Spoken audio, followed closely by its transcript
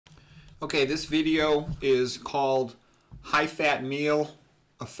Okay, this video is called High Fat Meal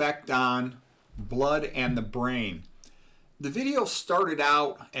Effect on Blood and the Brain. The video started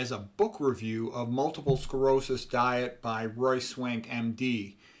out as a book review of multiple sclerosis diet by Roy Swank,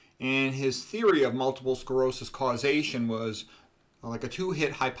 MD. And his theory of multiple sclerosis causation was like a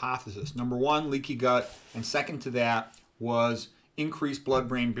two-hit hypothesis. Number one, leaky gut, and second to that was increased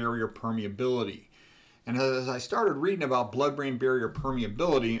blood-brain barrier permeability. And as I started reading about blood-brain barrier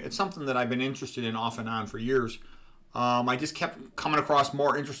permeability, it's something that I've been interested in off and on for years. I just kept coming across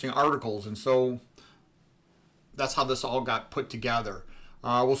more interesting articles, and so that's how this all got put together.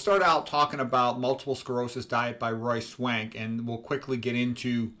 We'll start out talking about multiple sclerosis diet by Roy Swank, and we'll quickly get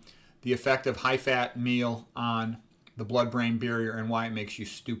into the effect of high-fat meal on the blood-brain barrier and why it makes you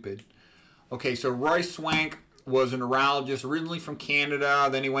stupid. Okay, so Roy Swank was a neurologist originally from Canada.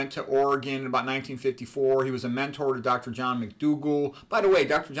 Then he went to Oregon in about 1954. He was a mentor to Dr. John McDougall. By the way,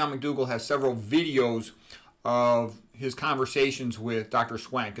 Dr. John McDougall has several videos of his conversations with Dr.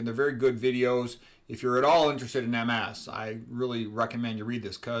 Swank, and they're very good videos. If you're at all interested in MS, I really recommend you read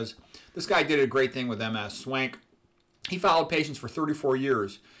this because this guy did a great thing with MS. Swank, he followed patients for 34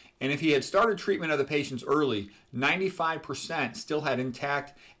 years. And if he had started treatment of the patients early, 95% still had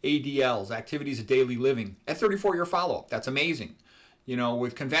intact ADLs, activities of daily living, at 34-year follow-up. That's amazing. You know,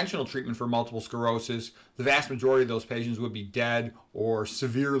 with conventional treatment for multiple sclerosis, the vast majority of those patients would be dead or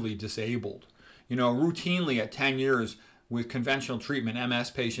severely disabled. You know, routinely at 10 years with conventional treatment,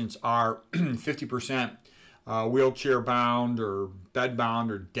 MS patients are 50% wheelchair-bound or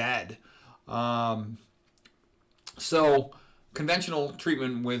bed-bound or dead. Conventional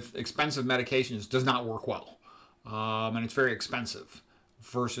treatment with expensive medications does not work well, and it's very expensive,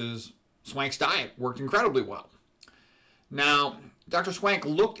 versus Swank's diet worked incredibly well. Now, Dr. Swank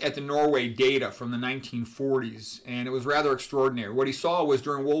looked at the Norway data from the 1940s, and it was rather extraordinary. What he saw was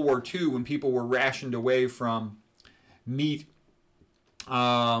during World War II, when people were rationed away from meat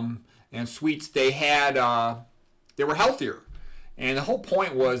and sweets, they were healthier. And the whole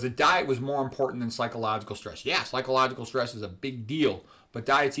point was the diet was more important than psychological stress. Yeah, psychological stress is a big deal, but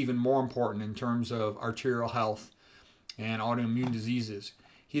diet's even more important in terms of arterial health and autoimmune diseases.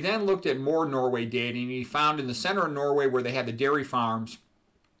 He then looked at more Norway data, and he found in the center of Norway where they had the dairy farms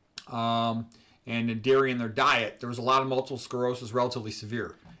and the dairy in their diet, there was a lot of multiple sclerosis relatively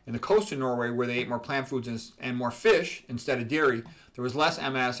severe. In the coast of Norway, where they ate more plant foods and more fish instead of dairy, there was less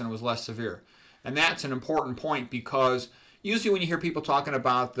MS and it was less severe. And that's an important point because usually when you hear people talking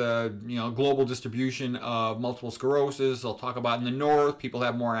about the global distribution of multiple sclerosis, they'll talk about in the north, people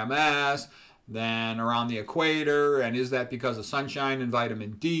have more MS than around the equator, and is that because of sunshine and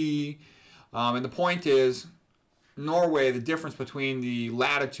vitamin D? And the point is, Norway, the difference between the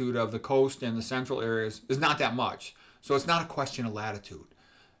latitude of the coast and the central areas is not that much. So it's not a question of latitude.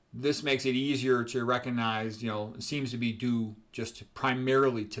 This makes it easier to recognize, it seems to be due just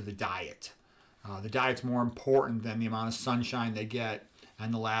primarily to the diet. The diet's more important than the amount of sunshine they get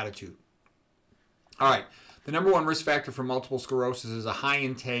and the latitude. All right, the number one risk factor for multiple sclerosis is a high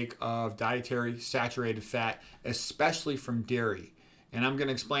intake of dietary saturated fat, especially from dairy. And I'm going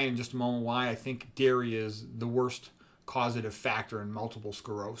to explain in just a moment why I think dairy is the worst causative factor in multiple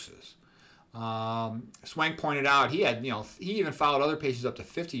sclerosis. Swank pointed out he even followed other patients up to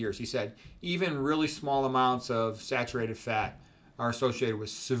 50 years. He said even really small amounts of saturated fat are associated with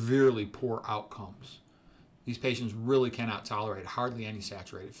severely poor outcomes. These patients really cannot tolerate hardly any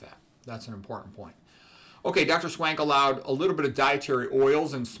saturated fat. That's an important point. Okay, Dr. Swank allowed a little bit of dietary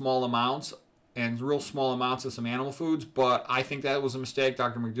oils in small amounts and real small amounts of some animal foods, but I think that was a mistake.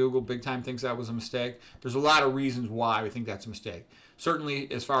 Dr. McDougall, big time, thinks that was a mistake. There's a lot of reasons why we think that's a mistake.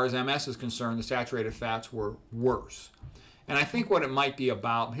 Certainly, as far as MS is concerned, the saturated fats were worse. And I think what it might be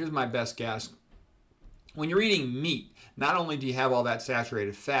about, here's my best guess. When you're eating meat, not only do you have all that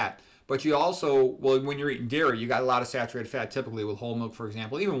saturated fat, but you also, when you're eating dairy, you got a lot of saturated fat, typically with whole milk, for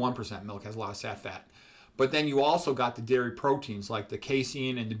example. Even 1% milk has a lot of sat fat. But then you also got the dairy proteins like the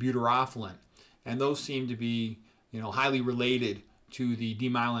casein and the butyrophyllin. And those seem to be, highly related to the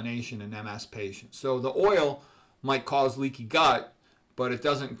demyelination in MS patients. So the oil might cause leaky gut, but it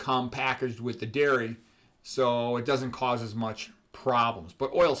doesn't come packaged with the dairy, so it doesn't cause as much problems.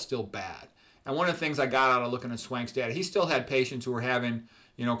 But oil's still bad. And one of the things I got out of looking at Swank's data, he still had patients who were having,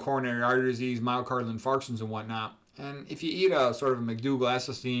 coronary artery disease, myocardial infarctions and whatnot. And if you eat a sort of a McDougall,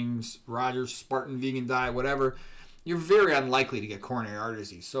 Esselstyn's, Rogers, Spartan vegan diet, whatever, you're very unlikely to get coronary artery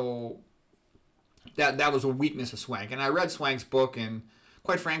disease. So that was a weakness of Swank. And I read Swank's book, and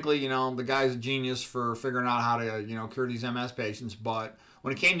quite frankly, the guy's a genius for figuring out how to, cure these MS patients. But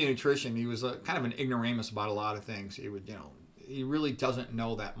when it came to nutrition, he was kind of an ignoramus about a lot of things. He would, he really doesn't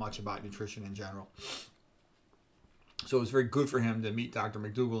know that much about nutrition in general. So it was very good for him to meet Dr.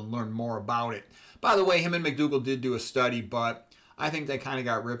 McDougall and learn more about it. By the way, him and McDougall did do a study, but I think they kind of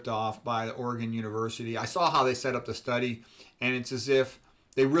got ripped off by the Oregon University. I saw how they set up the study, and it's as if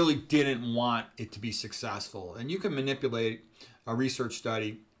they really didn't want it to be successful. And you can manipulate a research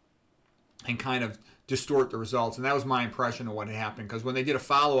study and kind of distort the results. And that was my impression of what had happened, because when they did a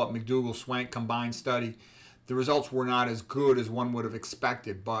follow-up McDougall-Swank combined study, the results were not as good as one would have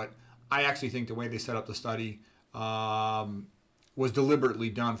expected. But I actually think the way they set up the study was deliberately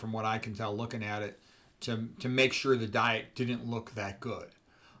done, from what I can tell looking at it, to make sure the diet didn't look that good.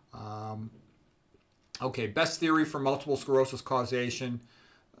 Okay, best theory for multiple sclerosis causation.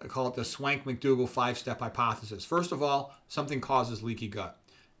 I call it the Swank-McDougall 5-step hypothesis. First of all, something causes leaky gut.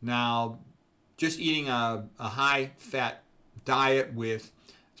 Now, just eating a high-fat diet with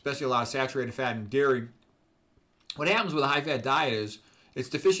especially a lot of saturated fat and dairy, what happens with a high-fat diet is it's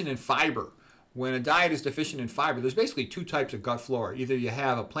deficient in fiber. When a diet is deficient in fiber, there's basically two types of gut flora. Either you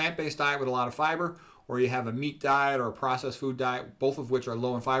have a plant-based diet with a lot of fiber, or you have a meat diet or a processed food diet, both of which are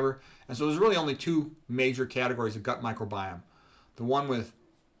low in fiber. And so there's really only two major categories of gut microbiome. The one with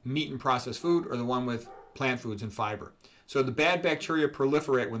meat and processed food, or the one with plant foods and fiber. So the bad bacteria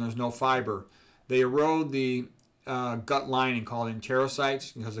proliferate when there's no fiber. They erode the gut lining called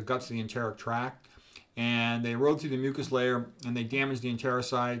enterocytes, because the gut's the enteric tract. And they erode through the mucus layer, and they damage the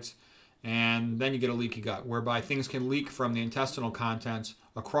enterocytes. And then you get a leaky gut, whereby things can leak from the intestinal contents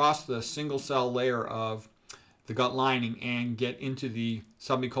across the single cell layer of the gut lining and get into the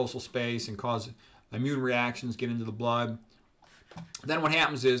submucosal space and cause immune reactions, get into the blood. Then what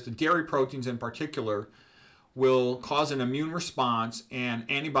happens is the dairy proteins in particular will cause an immune response, and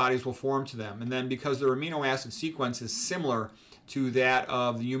antibodies will form to them. And then because their amino acid sequence is similar to that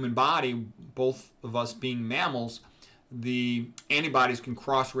of the human body, both of us being mammals, the antibodies can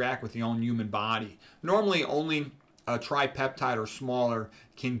cross-react with the own human body. Normally, only a tripeptide or smaller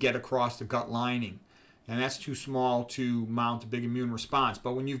can get across the gut lining, and that's too small to mount a big immune response.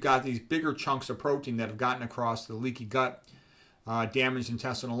 But when you've got these bigger chunks of protein that have gotten across the leaky gut, damaged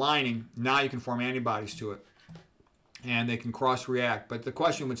intestinal lining, now you can form antibodies to it, and they can cross-react. But the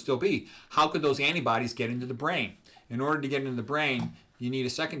question would still be, how could those antibodies get into the brain? In order to get into the brain, you need a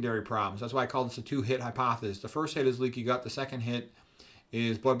secondary problem. So that's why I call this a two-hit hypothesis. The first hit is leaky gut. The second hit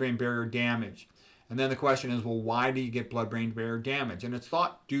is blood-brain barrier damage. And then the question is, well, why do you get blood-brain barrier damage? And it's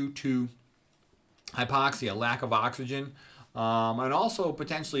thought due to hypoxia, lack of oxygen, and also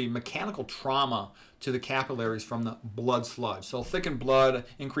potentially mechanical trauma to the capillaries from the blood sludge. So thickened blood,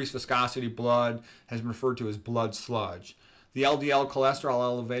 increased viscosity blood has been referred to as blood sludge. The LDL cholesterol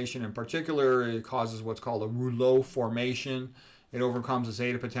elevation in particular, it causes what's called a rouleau formation. It overcomes the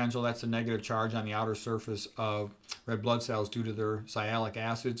zeta potential. That's the negative charge on the outer surface of red blood cells due to their sialic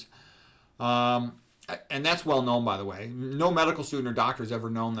acids. And that's well known, by the way. No medical student or doctor has ever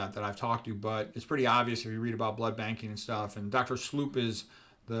known that I've talked to, but it's pretty obvious if you read about blood banking and stuff. And Dr. Sloop is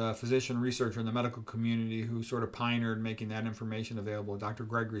the physician researcher in the medical community who sort of pioneered making that information available. Dr.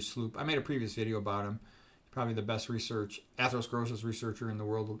 Gregory Sloop. I made a previous video about him. Probably the best atherosclerosis researcher in the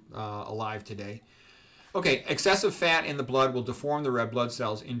world alive today. Okay, excessive fat in the blood will deform the red blood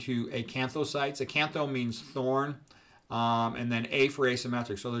cells into acanthocytes. Acantho means thorn, and then A for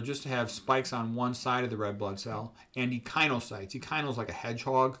asymmetric. So they're just to have spikes on one side of the red blood cell. And echinocytes. Echino is like a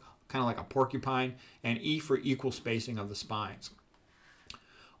hedgehog, kind of like a porcupine. And E for equal spacing of the spines.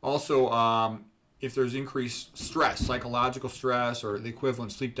 Also, if there's increased stress, psychological stress, or the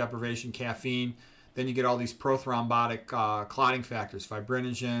equivalent, sleep deprivation, caffeine, then you get all these prothrombotic clotting factors,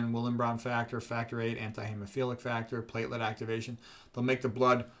 fibrinogen, Willebrand factor, factor VIII, antihemophilic factor, platelet activation. They'll make the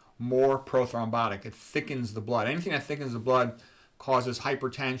blood more prothrombotic. It thickens the blood. Anything that thickens the blood causes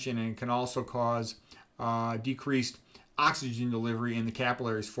hypertension, and it can also cause decreased oxygen delivery in the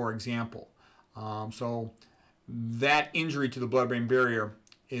capillaries, for example. So that injury to the blood-brain barrier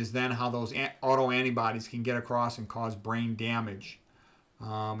is then how those autoantibodies can get across and cause brain damage.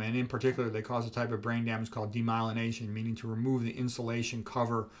 And in particular, they cause a type of brain damage called demyelination, meaning to remove the insulation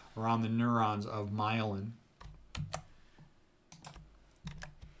cover around the neurons of myelin.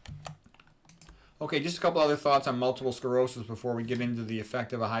 Okay, just a couple other thoughts on multiple sclerosis before we get into the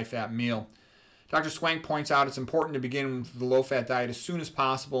effect of a high-fat meal. Dr. Swank points out it's important to begin with the low-fat diet as soon as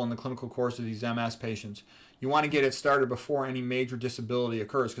possible in the clinical course of these MS patients. You want to get it started before any major disability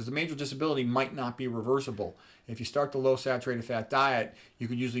occurs, because the major disability might not be reversible. If you start the low saturated fat diet, you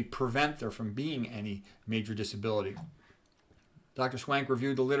could usually prevent there from being any major disability. Dr. Swank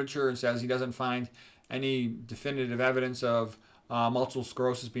reviewed the literature and says he doesn't find any definitive evidence of multiple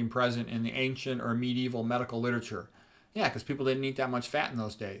sclerosis being present in the ancient or medieval medical literature. Yeah, because people didn't eat that much fat in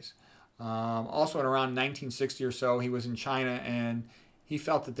those days. Also, at around 1960 or so, he was in China, and he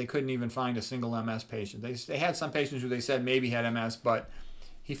felt that they couldn't even find a single MS patient. They had some patients who they said maybe had MS, but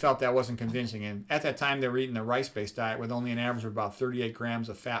he felt that wasn't convincing. And at that time, they were eating a rice-based diet with only an average of about 38 grams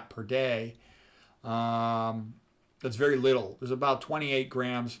of fat per day. That's very little. There's about 28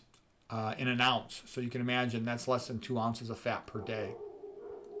 grams in an ounce. So you can imagine that's less than 2 ounces of fat per day.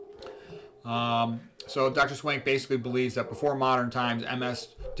 So Dr. Swank basically believes that before modern times, MS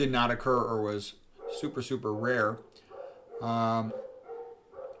did not occur or was super, super rare.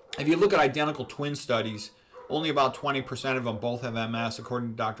 If you look at identical twin studies, only about 20% of them both have MS,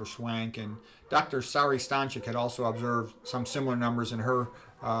 according to Dr. Swank. And Dr. Sari Stanchik had also observed some similar numbers in her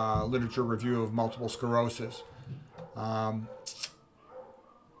literature review of multiple sclerosis.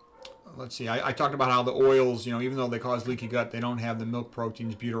 Let's see, I talked about how the oils, even though they cause leaky gut, they don't have the milk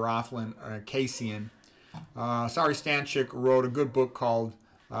proteins, butyroflin or casein. Sari Stanchik wrote a good book called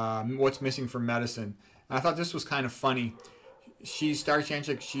What's Missing from Medicine. And I thought this was kind of funny. Sari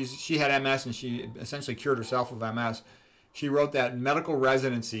Stanchik, she had MS and she essentially cured herself of MS. She wrote that medical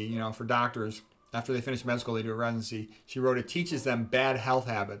residency, for doctors, after they finish med school, they do a residency. She wrote it teaches them bad health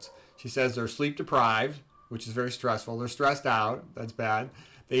habits. She says they're sleep deprived, which is very stressful. They're stressed out. That's bad.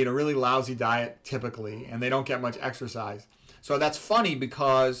 They eat a really lousy diet typically, and they don't get much exercise. So that's funny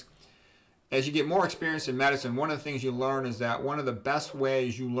because as you get more experience in medicine, one of the things you learn is that one of the best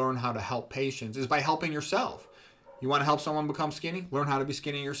ways you learn how to help patients is by helping yourself. You want to help someone become skinny? Learn how to be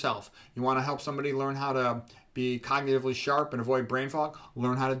skinny yourself. You want to help somebody learn how to be cognitively sharp and avoid brain fog?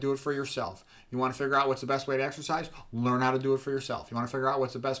 Learn how to do it for yourself. You want to figure out what's the best way to exercise? Learn how to do it for yourself. You want to figure out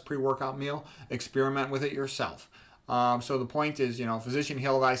what's the best pre-workout meal? Experiment with it yourself. So the point is, physician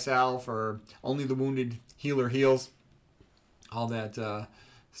heal thyself, or only the wounded healer heals. All that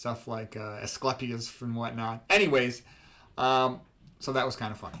stuff like Asclepius and whatnot. Anyways, so that was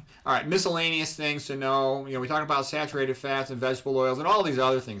kind of funny. All right, miscellaneous things to know. We talk about saturated fats and vegetable oils and all these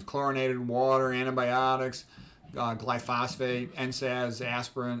other things. Chlorinated water, antibiotics, glyphosate, NSAIDs,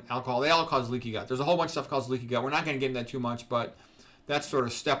 aspirin, alcohol. They all cause leaky gut. There's a whole bunch of stuff causes leaky gut. We're not going to get into that too much, but that's sort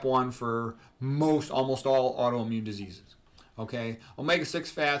of step one for almost all autoimmune diseases. Okay, omega-6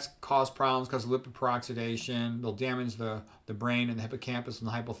 fats cause problems because of lipid peroxidation. They'll damage the brain and the hippocampus and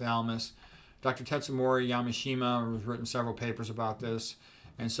the hypothalamus. Dr. Tetsumori Yamashima has written several papers about this,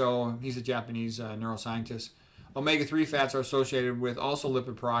 and so he's a Japanese neuroscientist. Omega-3 fats are associated with also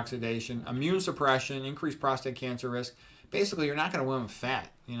lipid peroxidation, immune suppression, increased prostate cancer risk. Basically, you're not going to win with fat,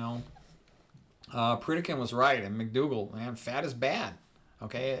 Pritikin was right, and McDougall, man, fat is bad.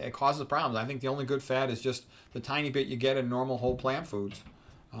 Okay, it causes problems. I think the only good fat is just the tiny bit you get in normal whole plant foods.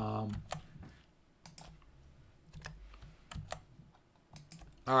 All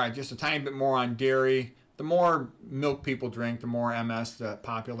right, just a tiny bit more on dairy. The more milk people drink, the more MS the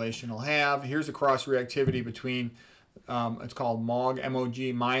population will have. Here's a cross-reactivity between, it's called MOG,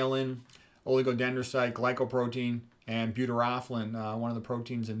 M-O-G, myelin, oligodendrocyte, glycoprotein, and butyroflin, one of the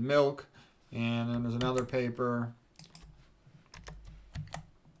proteins in milk. And then there's another paper.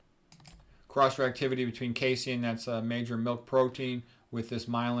 Cross-reactivity between casein, that's a major milk protein, with this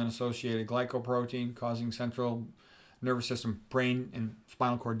myelin-associated glycoprotein causing central nervous system, brain, and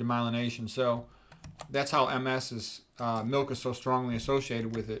spinal cord demyelination. So that's how milk is so strongly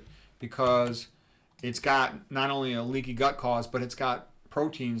associated with it, because it's got not only a leaky gut cause, but it's got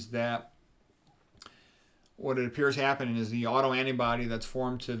proteins that, what it appears happening is the autoantibody that's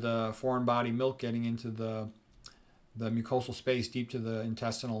formed to the foreign body milk getting into the mucosal space deep to the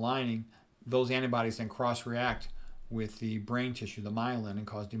intestinal lining. Those antibodies then cross-react with the brain tissue, the myelin, and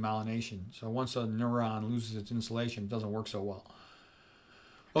cause demyelination. So once a neuron loses its insulation, it doesn't work so well.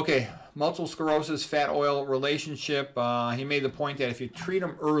 Okay, multiple sclerosis, fat oil relationship. He made the point that if you treat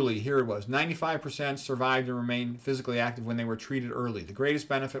them early, here it was, 95% survived and remained physically active when they were treated early. The greatest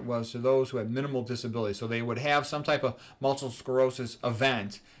benefit was to those who had minimal disability. So they would have some type of multiple sclerosis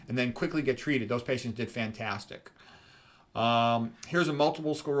event and then quickly get treated. Those patients did fantastic. Here's a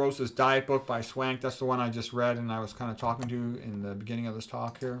multiple sclerosis diet book by Swank. That's the one I just read and I was kind of talking to in the beginning of this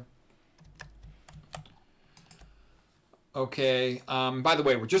talk here. Okay, by the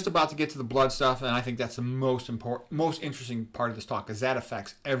way, we're just about to get to the blood stuff, and I think that's the most interesting part of this talk, because that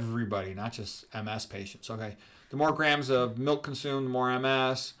affects everybody, not just MS patients. Okay, the more grams of milk consumed, the more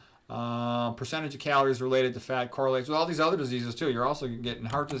MS. Percentage of calories related to fat correlates with all these other diseases too. You're also getting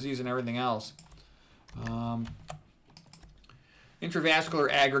heart disease and everything else.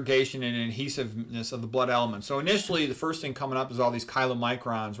 Intravascular aggregation and adhesiveness of the blood elements. So initially, the first thing coming up is all these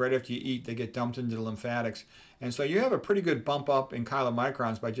chylomicrons. Right after you eat, they get dumped into the lymphatics. And so you have a pretty good bump up in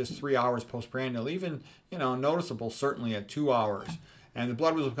chylomicrons by just 3 hours postprandial, even, noticeable certainly at 2 hours. And the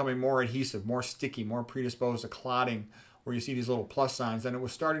blood was becoming more adhesive, more sticky, more predisposed to clotting, where you see these little plus signs. And it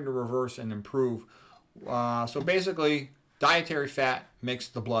was starting to reverse and improve. So basically, dietary fat makes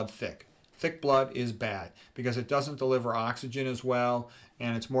the blood thick. Thick blood is bad because it doesn't deliver oxygen as well,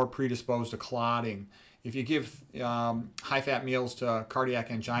 and it's more predisposed to clotting. If you give high-fat meals to cardiac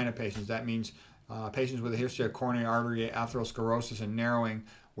angina patients, that means patients with a history of coronary artery atherosclerosis and narrowing,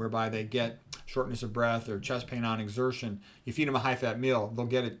 whereby they get shortness of breath or chest pain on exertion. You feed them a high-fat meal, they'll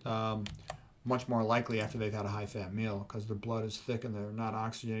get it much more likely after they've had a high-fat meal because the blood is thick and they're not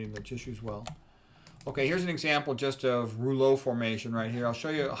oxygenating their tissues well. Okay, here's an example just of rouleau formation right here. I'll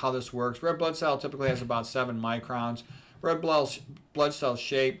show you how this works. Red blood cell typically has about 7 microns. Red blood cell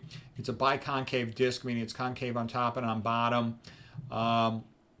shape, it's a biconcave disc, meaning it's concave on top and on bottom.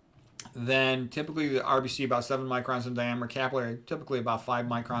 Then typically the RBC about 7 microns in diameter, capillary typically about 5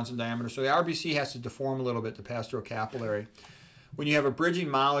 microns in diameter. So the RBC has to deform a little bit to pass through a capillary. When you have a bridging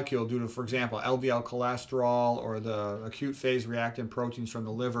molecule due to, for example, LDL cholesterol or the acute phase reactant proteins from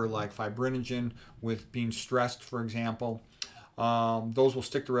the liver like fibrinogen with being stressed, for example, those will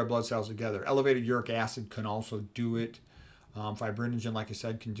stick the red blood cells together. Elevated uric acid can also do it. Fibrinogen, like I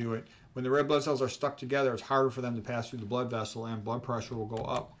said, can do it. When the red blood cells are stuck together, it's harder for them to pass through the blood vessel, and blood pressure will go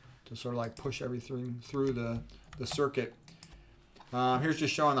up to sort of like push everything through the circuit. Here's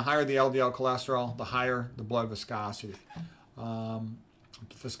just showing the higher the LDL cholesterol, the higher the blood viscosity.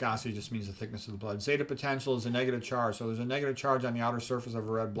 Viscosity just means the thickness of the blood. Zeta potential is a negative charge. So there's a negative charge on the outer surface of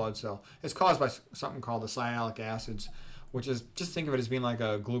a red blood cell. It's caused by something called the sialic acids, which is, just think of it as being like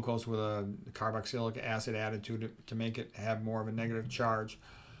a glucose with a carboxylic acid added to it to make it have more of a negative charge.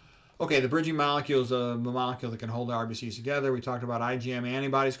 Okay, the bridging molecule is the molecule that can hold the RBCs together. We talked about IgM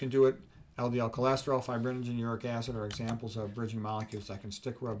antibodies can do it. LDL cholesterol, fibrinogen, uric acid are examples of bridging molecules that can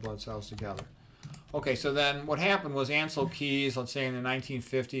stick red blood cells together. Okay, so then what happened was Ansel Keys, let's say in the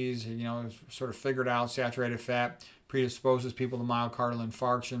 1950s, sort of figured out saturated fat predisposes people to myocardial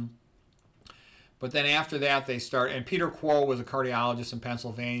infarction. But then after that, and Peter Quo was a cardiologist in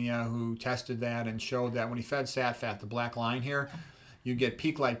Pennsylvania who tested that and showed that when he fed fat, the black line here, you get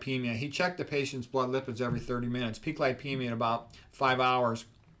peak lipemia. He checked the patient's blood lipids every 30 minutes, peak lipemia in about 5 hours.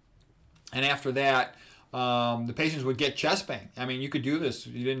 And after that, the patients would get chest pain. I mean, you could do this.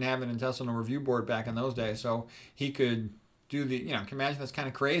 You didn't have an intestinal review board back in those days, so he could do the, can you imagine that's kind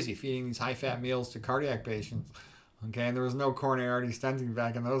of crazy, feeding these high-fat meals to cardiac patients. Okay, and there was no coronary artery stenting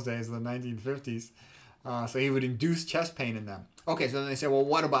back in those days, in the 1950s. So he would induce chest pain in them. Okay, so then they said, well,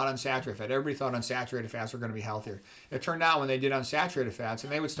 what about unsaturated fat? Everybody thought unsaturated fats were going to be healthier. It turned out when they did unsaturated fats,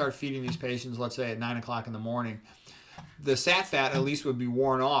 and they would start feeding these patients, let's say at 9 o'clock in the morning, the sat fat at least would be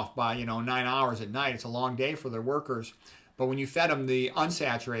worn off by 9 hours at night. It's a long day for their workers. But when you fed them the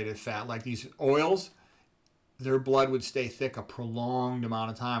unsaturated fat, like these oils, their blood would stay thick a prolonged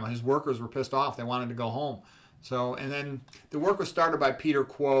amount of time. His workers were pissed off. They wanted to go home. So, and then the work was started by Peter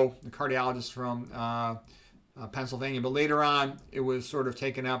Quo, the cardiologist from Pennsylvania. But later on, it was sort of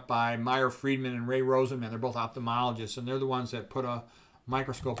taken up by Meyer Friedman and Ray Rosenman. They're both ophthalmologists, and they're the ones that put a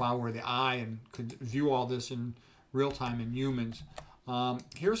microscope out over the eye and could view all this in real time in humans.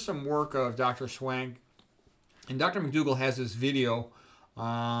 Here's some work of Dr. Swank. And Dr. McDougall has this video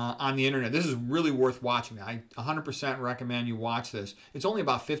on the internet. This is really worth watching. I 100% recommend you watch this. It's only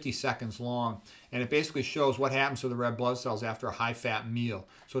about 50 seconds long, and it basically shows what happens to the red blood cells after a high-fat meal.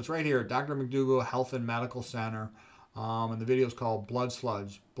 So it's right here at Dr. McDougall Health and Medical Center, and the video is called Blood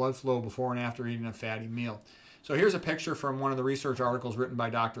Sludge, Blood Flow Before and After Eating a Fatty Meal. So here's a picture from one of the research articles written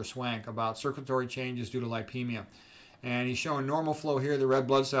by Dr. Swank about circulatory changes due to lipemia. And he's showing normal flow here. The red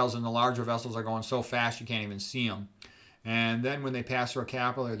blood cells in the larger vessels are going so fast you can't even see them. And then when they pass through a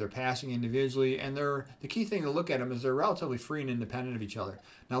capillary, they're passing individually. And the key thing to look at them is they're relatively free and independent of each other.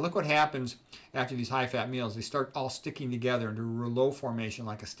 Now look what happens after these high-fat meals. They start all sticking together into rouleau formation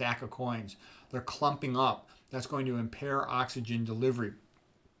like a stack of coins. They're clumping up. That's going to impair oxygen delivery.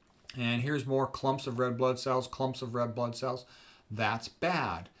 And here's more clumps of red blood cells, clumps of red blood cells. That's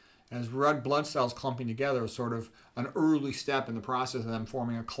bad. As red blood cells clumping together is sort of an early step in the process of them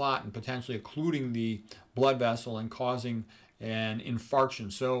forming a clot and potentially occluding the blood vessel and causing an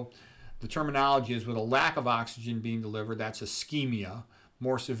infarction. So the terminology is with a lack of oxygen being delivered, that's ischemia.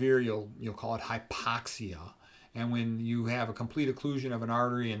 More severe, you'll call it hypoxia. And when you have a complete occlusion of an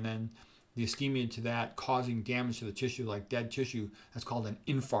artery and then the ischemia to that causing damage to the tissue like dead tissue, that's called an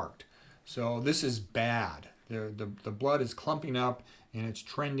infarct. So this is bad. The blood is clumping up and it's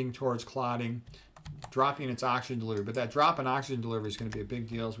trending towards clotting, dropping its oxygen delivery. But that drop in oxygen delivery is going to be a big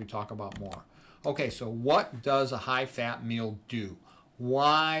deal as we talk about more. Okay, so what does a high-fat meal do?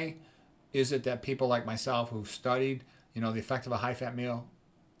 Why is it that people like myself who've studied, the effect of a high-fat meal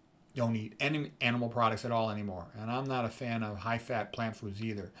don't eat any animal products at all anymore? And I'm not a fan of high-fat plant foods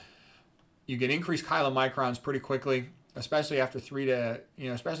either. You get increased chylomicrons pretty quickly, especially after 3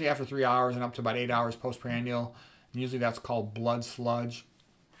 hours and up to about 8 hours postprandial. Usually that's called blood sludge.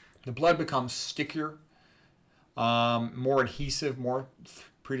 The blood becomes stickier, more adhesive, more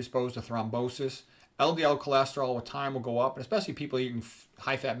predisposed to thrombosis. LDL cholesterol with time will go up, and especially people eating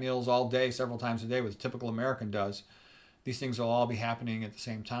high-fat meals all day, several times a day, what a typical American does. These things will all be happening at the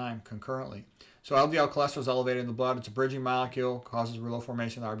same time, concurrently. So LDL cholesterol is elevated in the blood. It's a bridging molecule, causes relow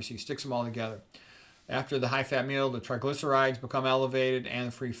formation of the RBC, sticks them all together. After the high-fat meal, the triglycerides become elevated and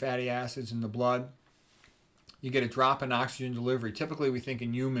the free fatty acids in the blood. You get a drop in oxygen delivery. Typically, we think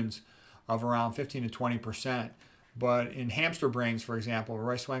in humans of around 15 to 20%. But in hamster brains, for example,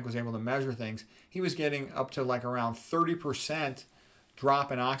 Roy Swank was able to measure things. He was getting up to like around 30%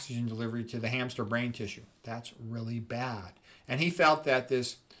 drop in oxygen delivery to the hamster brain tissue. That's really bad. And he felt that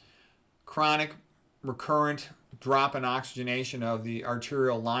this chronic, recurrent drop in oxygenation of the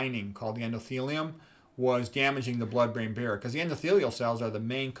arterial lining called the endothelium was damaging the blood-brain barrier, because the endothelial cells are the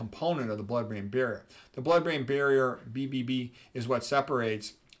main component of the blood-brain barrier. The blood-brain barrier, BBB, is what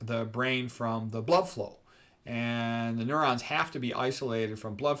separates the brain from the blood flow. And the neurons have to be isolated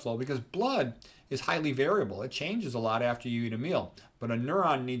from blood flow because blood is highly variable. It changes a lot after you eat a meal. But a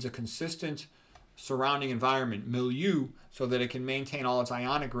neuron needs a consistent surrounding environment, milieu, so that it can maintain all its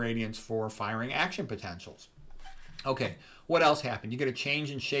ionic gradients for firing action potentials. Okay, what else happened? You get a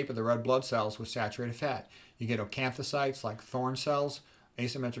change in shape of the red blood cells with saturated fat. You get acanthocytes like thorn cells,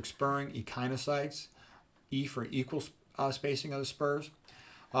 asymmetric spurring, echinocytes, E for equal spacing of the spurs.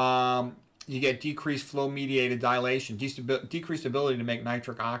 You get decreased flow-mediated dilation, decreased ability to make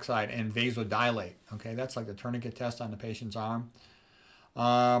nitric oxide and vasodilate. Okay, that's like the tourniquet test on the patient's arm.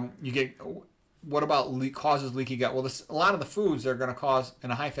 You get, what about causes leaky gut? Well, a lot of the foods that are going to cause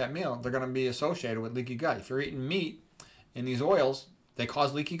in a high-fat meal, they're going to be associated with leaky gut. If you're eating meat and these oils, they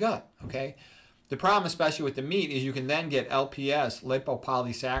cause leaky gut. Okay, the problem, especially with the meat, is you can then get LPS,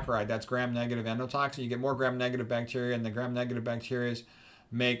 lipopolysaccharide. That's gram-negative endotoxin. You get more gram-negative bacteria, and the gram-negative bacteria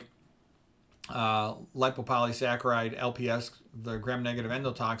make lipopolysaccharide, LPS, the gram-negative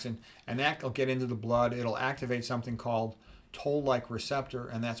endotoxin, and that will get into the blood. It'll activate something called toll-like receptor,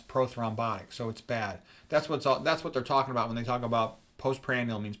 and that's prothrombotic, so it's bad. That's what they're talking about when they talk about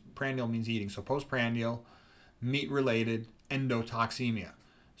postprandial. Prandial means eating, so postprandial, meat-related endotoxemia.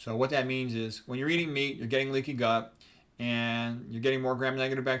 So what that means is when you're eating meat, you're getting leaky gut, and you're getting more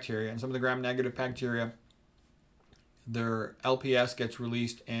gram-negative bacteria, and some of the gram-negative bacteria, their LPS gets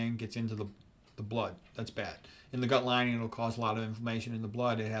released and gets into the blood. That's bad. In the gut lining, it'll cause a lot of inflammation in the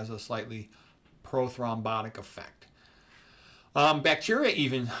blood. It has a slightly prothrombotic effect. Bacteria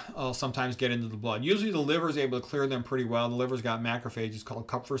even sometimes get into the blood. Usually the liver is able to clear them pretty well. The liver's got macrophages called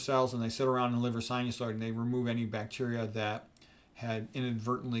Kupffer cells, and they sit around in the liver sinusoid and they remove any bacteria that had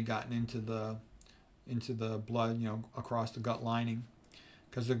inadvertently gotten into the blood, across the gut lining,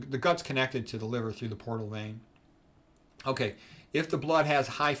 because the gut's connected to the liver through the portal vein. Okay, if the blood has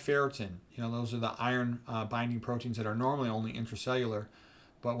high ferritin, those are the iron binding proteins that are normally only intracellular,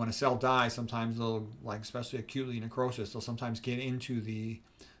 but when a cell dies, sometimes they'll, especially acutely necrosis, they'll sometimes get into the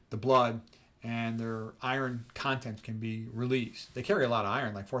blood, and their iron content can be released. They carry a lot of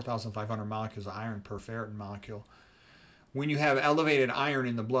iron, like 4,500 molecules of iron per ferritin molecule. When you have elevated iron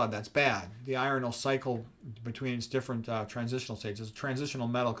in the blood, that's bad. The iron will cycle between its different transitional states. It's a transitional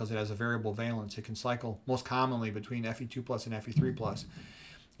metal because it has a variable valence. It can cycle most commonly between Fe2 plus and Fe3 plus.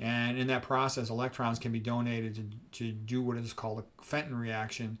 And in that process, electrons can be donated to do what is called a Fenton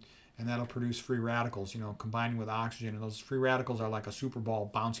reaction, and that'll produce free radicals, combining with oxygen. And those free radicals are like a super ball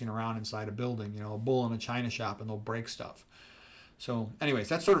bouncing around inside a building, a bull in a china shop, and they'll break stuff. So anyways,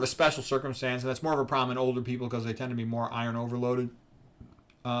 that's sort of a special circumstance, and that's more of a problem in older people because they tend to be more iron overloaded.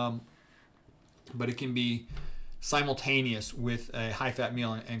 But it can be simultaneous with a high-fat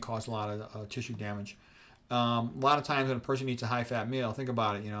meal and cause a lot of tissue damage. A lot of times when a person eats a high-fat meal, think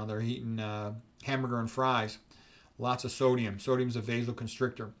about it, they're eating hamburger and fries, lots of sodium. Sodium's a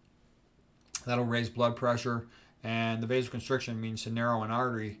vasoconstrictor. That'll raise blood pressure, and the vasoconstriction means to narrow an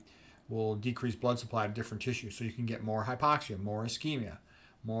artery will decrease blood supply to different tissues, so you can get more hypoxia, more ischemia,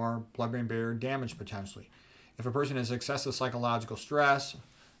 more blood-brain barrier damage potentially. If a person has excessive psychological stress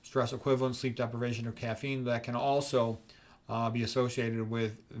equivalent, sleep deprivation, or caffeine, that can also be associated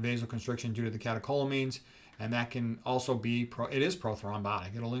with vasoconstriction due to the catecholamines, and that can also be, it is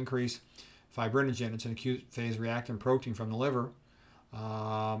prothrombotic. It'll increase fibrinogen. It's an acute phase reactant protein from the liver.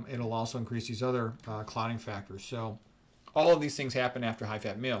 It'll also increase these other clotting factors. So all of these things happen after a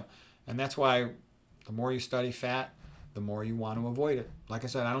high-fat meal, and that's why the more you study fat, the more you want to avoid it. Like I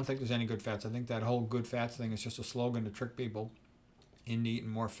said, I don't think there's any good fats. I think that whole good fats thing is just a slogan to trick people into eating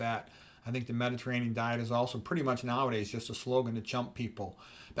more fat. I think the Mediterranean diet is also pretty much nowadays just a slogan to chump people.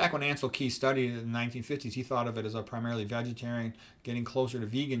 Back when Ansel Keys studied it in the 1950s, he thought of it as a primarily vegetarian, getting closer to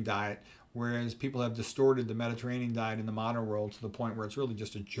vegan diet, whereas people have distorted the Mediterranean diet in the modern world to the point where it's really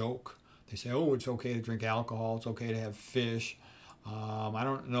just a joke. They say, oh, it's okay to drink alcohol, it's okay to have fish. I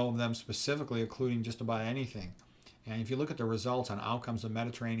don't know of them specifically, including just about anything. And if you look at the results on outcomes of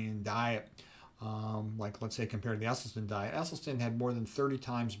Mediterranean diet, like let's say compared to the Esselstyn diet, Esselstyn had more than 30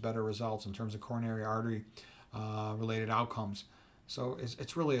 times better results in terms of coronary artery related outcomes. So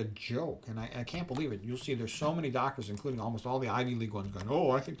it's really a joke, and I can't believe it. You'll see there's so many doctors, including almost all the Ivy League ones, going,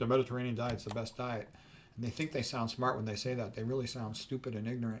 oh, I think the Mediterranean diet's the best diet. And they think they sound smart when they say that. They really sound stupid and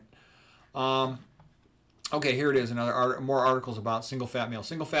ignorant. Okay, here it is, more articles about single fat meal.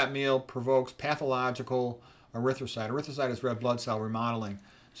 Single fat meal provokes pathological erythrocyte. Erythrocyte is red blood cell remodeling.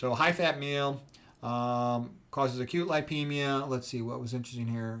 So high fat meal causes acute lipemia. Let's see what was interesting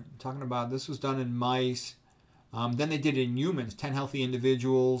here. Talking about this was done in mice. Then they did it in humans, 10 healthy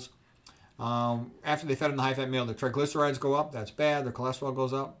individuals. After they fed them the high fat meal, their triglycerides go up. That's bad. Their cholesterol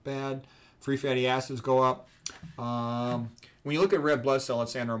goes up. Bad. Free fatty acids go up. When you look at red blood cell,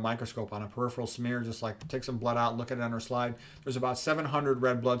 let's say under a microscope on a peripheral smear, just like take some blood out, look at it on our slide, there's about 700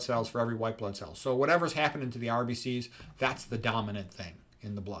 red blood cells for every white blood cell. So whatever's happening to the RBCs, that's the dominant thing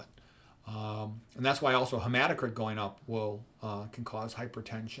in the blood. And that's why also hematocrit going up can cause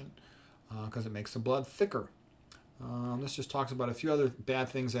hypertension because it makes the blood thicker. This just talks about a few other bad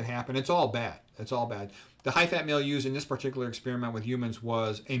things that happen. It's all bad. It's all bad. The high-fat meal used in this particular experiment with humans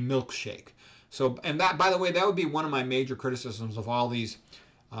was a milkshake. So, and that, by the way, that would be one of my major criticisms of all these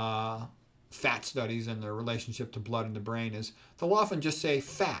fat studies and their relationship to blood and the brain is they'll often just say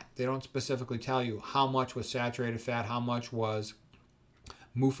fat. They don't specifically tell you how much was saturated fat, how much was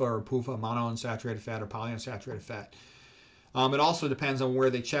MUFA or PUFA, monounsaturated fat or polyunsaturated fat. It also depends on where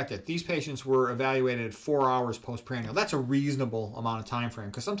they checked it. These patients were evaluated at 4 hours postprandial. That's a reasonable amount of time frame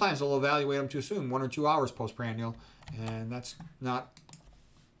because sometimes they'll evaluate them too soon, 1 or 2 hours postprandial, and that's not.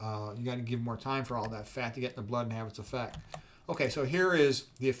 You got to give more time for all that fat to get in the blood and have its effect. Okay, so here is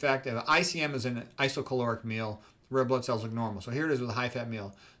the effect of ICM is an isocaloric meal. Red blood cells look normal. So here it is with a high-fat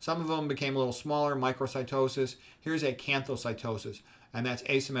meal. Some of them became a little smaller, microcytosis. Here's acanthocytosis, and that's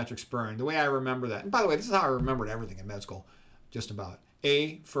asymmetric spurring. The way I remember that, and by the way, this is how I remembered everything in med school, just about.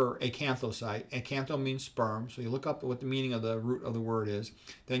 A for acanthocyte. Acantho means sperm, so you look up what the meaning of the root of the word is.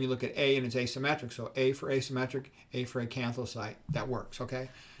 Then you look at A, and it's asymmetric. So A for asymmetric, A for acanthocyte. That works, okay?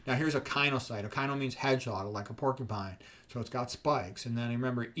 Now here's a echinocyte. Echino means hedgehog, like a porcupine. So it's got spikes. And then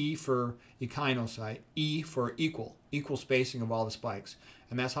remember E for echinocyte, E for equal spacing of all the spikes.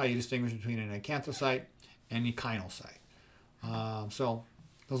 And that's how you distinguish between an acanthocyte and echinocyte. So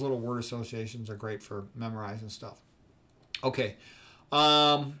those little word associations are great for memorizing stuff. Okay.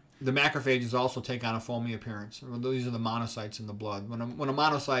 The macrophages also take on a foamy appearance. These are the monocytes in the blood. When a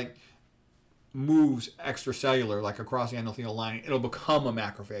monocyte moves extracellular, like across the endothelial lining, it'll become a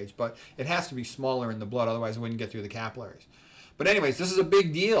macrophage, but it has to be smaller in the blood, otherwise it wouldn't get through the capillaries. But anyways, this is a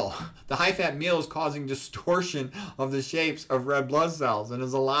big deal. The high-fat meal is causing distortion of the shapes of red blood cells, and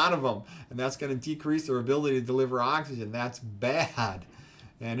there's a lot of them, and that's going to decrease their ability to deliver oxygen. That's bad.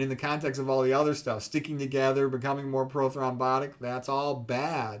 And in the context of all the other stuff, sticking together, becoming more prothrombotic, that's all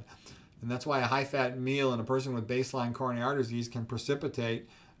bad. And that's why a high-fat meal in a person with baseline coronary artery disease can precipitate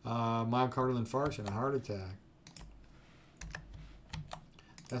myocardial infarction and a heart attack.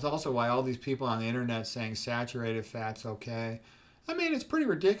 That's also why all these people on the internet saying saturated fat's okay. I mean, it's pretty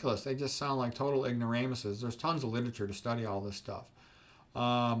ridiculous. They just sound like total ignoramuses. There's tons of literature to study all this stuff.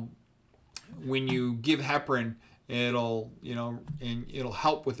 When you give heparin, it'll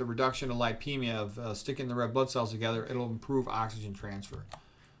help with the reduction of lipemia of sticking the red blood cells together. It'll improve oxygen transfer.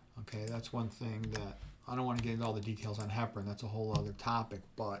 Okay, that's one thing that I don't want to get into all the details on heparin. That's a whole other topic.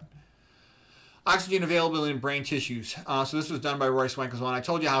 But oxygen availability in brain tissues. So this was done by Roy Swankel's one. I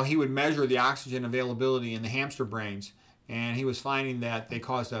told you how he would measure the oxygen availability in the hamster brains, and he was finding that they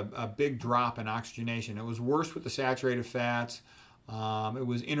caused a big drop in oxygenation. It was worse with the saturated fats. It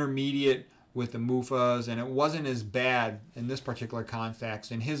was intermediate with the MUFAs, and it wasn't as bad in this particular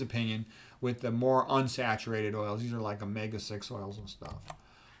context, in his opinion, with the more unsaturated oils. These are like omega-6 oils and stuff.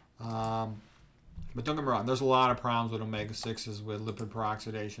 But don't get me wrong, there's a lot of problems with omega-6s with lipid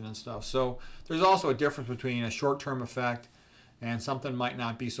peroxidation and stuff. So there's also a difference between a short-term effect and something might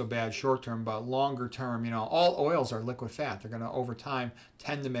not be so bad short-term, but longer-term, you know, all oils are liquid fat. They're going to, over time,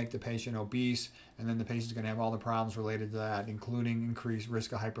 tend to make the patient obese, and then the patient's going to have all the problems related to that, including increased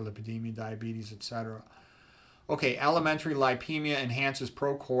risk of hyperlipidemia, diabetes, etc. Okay, alimentary lipemia enhances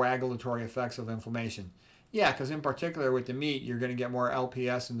procoagulatory effects of inflammation. Yeah, because in particular with the meat, you're going to get more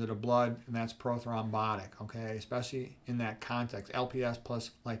LPS into the blood, and that's prothrombotic, okay, especially in that context. LPS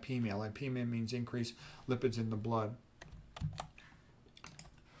plus lipemia. Lipemia means increased lipids in the blood.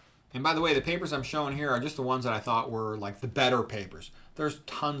 And by the way, the papers I'm showing here are just the ones that I thought were like the better papers. There's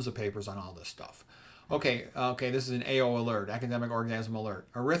tons of papers on all this stuff. Okay, this is an AO alert, academic organism alert.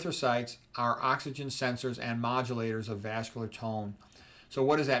 Erythrocytes are oxygen sensors and modulators of vascular tone. So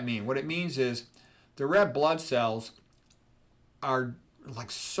what does that mean? What it means is the red blood cells are like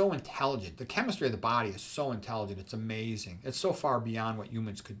so intelligent. The chemistry of the body is so intelligent. It's amazing. It's so far beyond what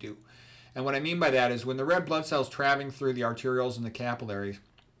humans could do. And what I mean by that is when the red blood cells traveling through the arterioles and the capillaries,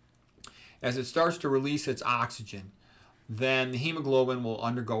 as it starts to release its oxygen, then the hemoglobin will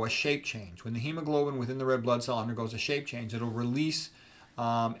undergo a shape change. When the hemoglobin within the red blood cell undergoes a shape change, it'll release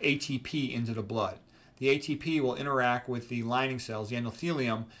ATP into the blood. The ATP will interact with the lining cells, the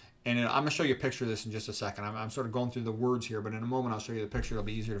endothelium, and I'm going to show you a picture of this in just a second. I'm sort of going through the words here, but in a moment I'll show you the picture. It'll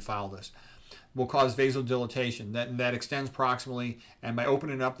be easier to follow this. Will cause vasodilatation. That extends proximally, and by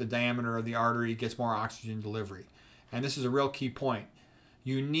opening up the diameter of the artery, it gets more oxygen delivery. And this is a real key point.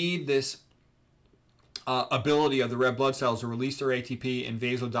 You need this ability of the red blood cells to release their ATP and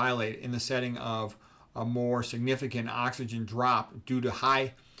vasodilate in the setting of a more significant oxygen drop due to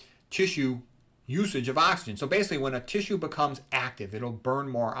high tissue usage of oxygen. So basically, when a tissue becomes active, it'll burn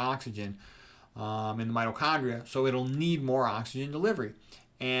more oxygen in the mitochondria, so it'll need more oxygen delivery.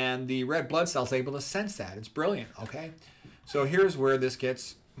 And the red blood cell is able to sense that. It's brilliant, okay? So here's where this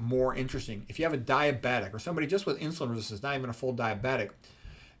gets more interesting. If you have a diabetic or somebody just with insulin resistance, not even a full diabetic,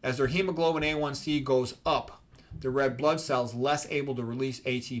 as their hemoglobin A1C goes up, the red blood cells less able to release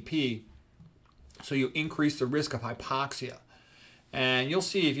ATP, so you increase the risk of hypoxia. And you'll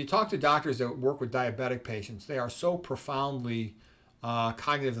see if you talk to doctors that work with diabetic patients, they are so profoundly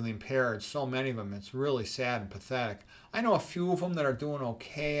cognitively impaired, so many of them. It's really sad and pathetic. I know a few of them that are doing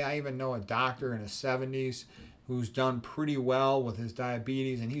okay. I even know a doctor in his 70s who's done pretty well with his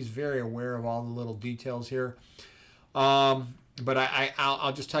diabetes, and he's very aware of all the little details here. But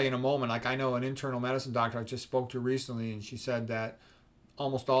I'll just tell you in a moment, like I know an internal medicine doctor I just spoke to recently, and she said that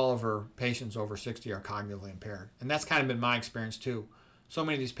almost all of her patients over 60 are cognitively impaired. And that's kind of been my experience too. So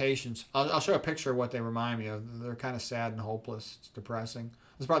many of these patients, I'll show a picture of what they remind me of. They're kind of sad and hopeless. It's depressing.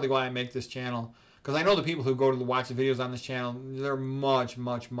 That's partly why I make this channel. Because I know the people who go to watch the videos on this channel, they're much,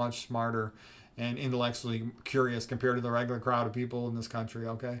 much, much smarter and intellectually curious compared to the regular crowd of people in this country,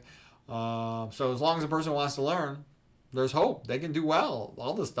 okay? So as long as a person wants to learn, there's hope. They can do well.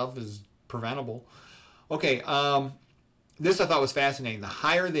 All this stuff is preventable. Okay, this I thought was fascinating. The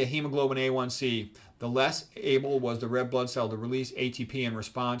higher the hemoglobin A1C, the less able was the red blood cell to release ATP in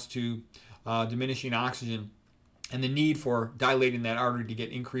response to diminishing oxygen and the need for dilating that artery to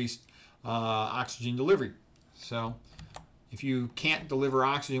get increased oxygen delivery. So if you can't deliver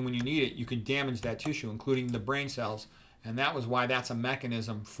oxygen when you need it, you can damage that tissue, including the brain cells. And that was why that's a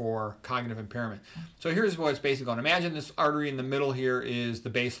mechanism for cognitive impairment. So here's what it's basically on. Imagine this artery in the middle here is the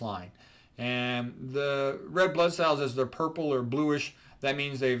baseline. And the red blood cells, as they're purple or bluish, that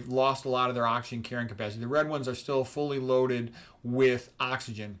means they've lost a lot of their oxygen carrying capacity. The red ones are still fully loaded with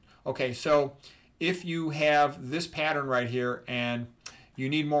oxygen. Okay, so if you have this pattern right here and you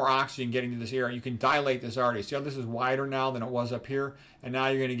need more oxygen getting to this area, you can dilate this artery. See how this is wider now than it was up here? And now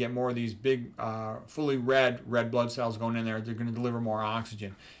you're going to get more of these big, fully red blood cells going in there. They're going to deliver more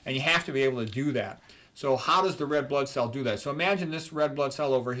oxygen. And you have to be able to do that. So how does the red blood cell do that? So imagine this red blood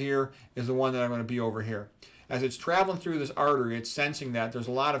cell over here is the one that I'm going to be over here. As it's traveling through this artery, it's sensing that there's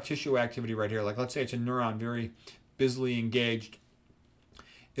a lot of tissue activity right here. Like let's say it's a neuron very busily engaged.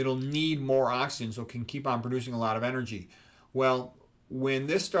 It'll need more oxygen so it can keep on producing a lot of energy. Well, when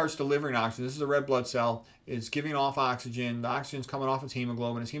this starts delivering oxygen, this is a red blood cell, it's giving off oxygen, the oxygen's coming off its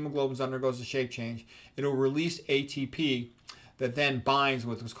hemoglobin, its hemoglobin undergoes a shape change, it'll release ATP that then binds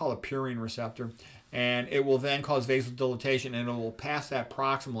with what's called a purine receptor, and it will then cause vasodilatation, and it will pass that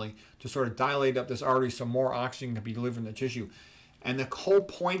proximally to sort of dilate up this artery so more oxygen can be delivered in the tissue. And the whole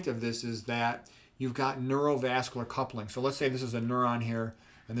point of this is that you've got neurovascular coupling. So let's say this is a neuron here,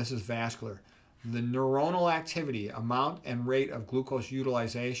 and this is vascular. The neuronal activity, amount and rate of glucose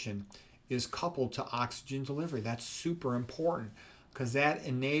utilization, is coupled to oxygen delivery. That's super important. because that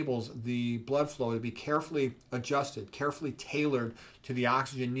enables the blood flow to be carefully adjusted, carefully tailored to the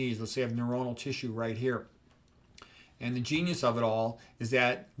oxygen needs. Let's say I have neuronal tissue right here. And the genius of it all is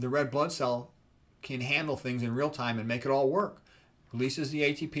that the red blood cell can handle things in real time and make it all work. Releases the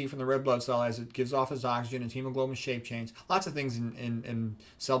ATP from the red blood cell as it gives off its oxygen and hemoglobin shape change. Lots of things in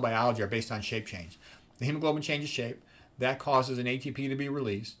cell biology are based on shape change. The hemoglobin changes shape. That causes an ATP to be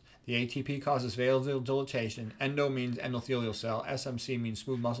released. The ATP causes vasodilatation. Endo means endothelial cell. SMC means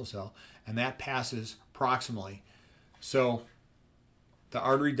smooth muscle cell. And that passes proximally. So the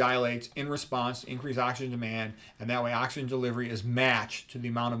artery dilates in response to increased oxygen demand, and that way oxygen delivery is matched to the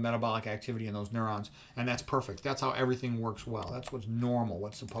amount of metabolic activity in those neurons, and that's perfect. That's how everything works well. That's what's normal,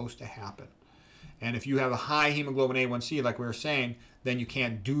 what's supposed to happen. And if you have a high hemoglobin A1C, like we were saying, then you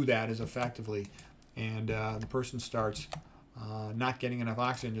can't do that as effectively, and the person starts not getting enough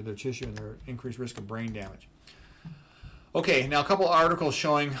oxygen to their tissue, and they're increased risk of brain damage. Okay, now a couple articles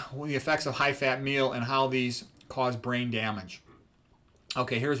showing the effects of high-fat meal and how these cause brain damage.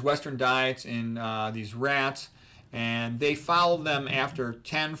 Okay, here's Western diets in these rats, and they followed them after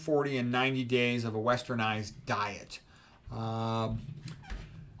 10, 40, and 90 days of a westernized diet. And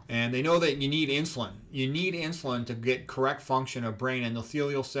they know that you need insulin. You need insulin to get correct function of brain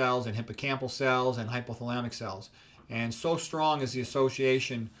endothelial cells and hippocampal cells and hypothalamic cells. And so strong is the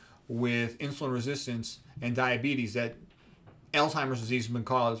association with insulin resistance and diabetes that Alzheimer's disease has been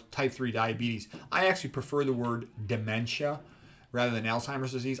called type 3 diabetes. I actually prefer the word dementia rather than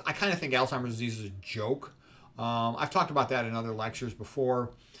Alzheimer's disease. I kind of think Alzheimer's disease is a joke. I've talked about that in other lectures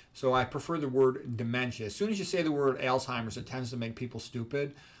before, so I prefer the word dementia. As soon as you say the word Alzheimer's, it tends to make people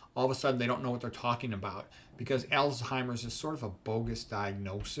stupid. All of a sudden, they don't know what they're talking about, because Alzheimer's is sort of a bogus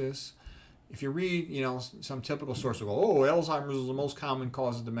diagnosis. If you read, some typical source will go, oh, Alzheimer's is the most common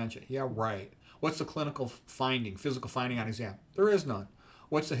cause of dementia. Yeah, right. What's the clinical finding, physical finding on exam? There is none.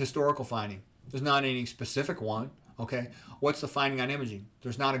 What's the historical finding? There's not any specific one. Okay, what's the finding on imaging?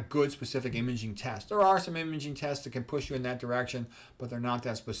 There's not a good specific imaging test. There are some imaging tests that can push you in that direction, but they're not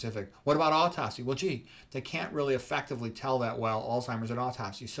that specific. What about autopsy? Well, gee, they can't really effectively tell that well, Alzheimer's at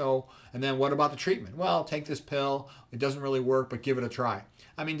autopsy. So, and then what about the treatment? Well, take this pill. It doesn't really work, but give it a try.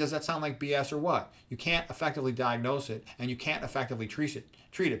 I mean, does that sound like BS or what? You can't effectively diagnose it, and you can't effectively treat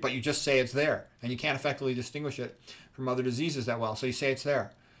it, but you just say it's there, and you can't effectively distinguish it from other diseases that well, so you say it's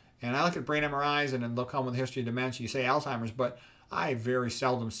there. And I look at brain MRIs, and then they'll come with a history of dementia. You say Alzheimer's, but I very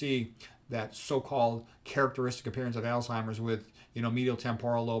seldom see that so-called characteristic appearance of Alzheimer's with, medial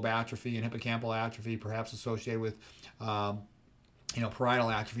temporal lobe atrophy and hippocampal atrophy, perhaps associated with, parietal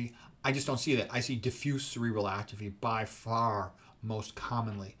atrophy. I just don't see that. I see diffuse cerebral atrophy by far most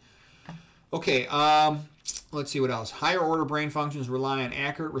commonly. Okay, let's see what else. Higher order brain functions rely on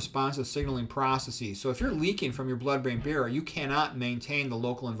accurate responsive signaling processes. So if you're leaking from your blood-brain barrier, you cannot maintain the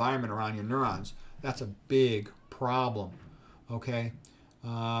local environment around your neurons. That's a big problem. Okay,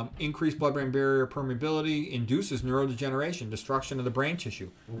 increased blood-brain barrier permeability induces neurodegeneration, destruction of the brain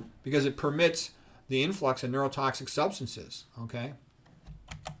tissue, because it permits the influx of neurotoxic substances. Okay.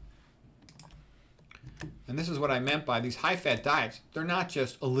 And this is what I meant by these high-fat diets. They're not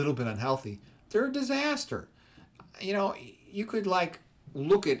just a little bit unhealthy. They're a disaster. You could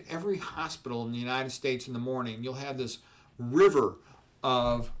look at every hospital in the United States in the morning. You'll have this river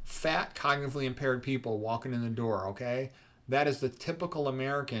of fat, cognitively impaired people walking in the door, okay? That is the typical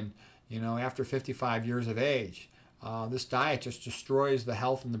American, after 55 years of age. This diet just destroys the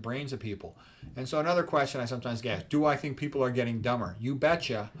health and the brains of people. And so another question I sometimes get, do I think people are getting dumber? You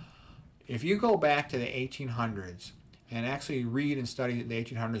betcha. If you go back to the 1800s and actually read and study the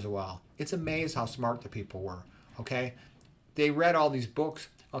 1800s a while, it's amazing how smart the people were, okay? They read all these books.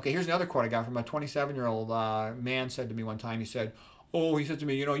 Okay, here's another quote I got from a 27-year-old man said to me one time. He said to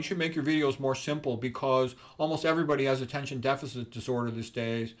me, you should make your videos more simple because almost everybody has attention deficit disorder these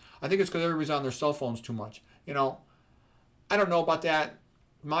days. I think it's because everybody's on their cell phones too much. I don't know about that.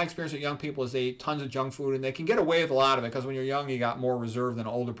 My experience with young people is they eat tons of junk food, and they can get away with a lot of it because when you're young, you got more reserve than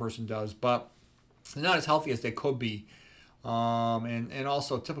an older person does. But they're not as healthy as they could be. And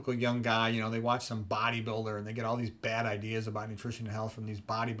also, typical young guy, they watch some bodybuilder, and they get all these bad ideas about nutrition and health from these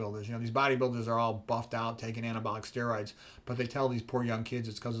bodybuilders. These bodybuilders are all buffed out, taking anabolic steroids, but they tell these poor young kids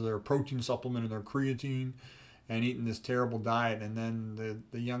it's because of their protein supplement and their creatine and eating this terrible diet. And then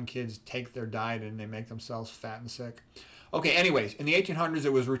the young kids take their diet, and they make themselves fat and sick. Okay, anyways, in the 1800s,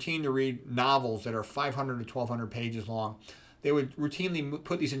 it was routine to read novels that are 500 to 1,200 pages long. They would routinely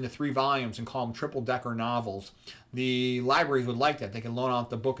put these into 3 volumes and call them triple-decker novels. The libraries would like that. They could loan out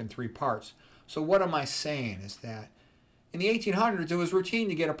the book in 3 parts. So what am I saying is that in the 1800s, it was routine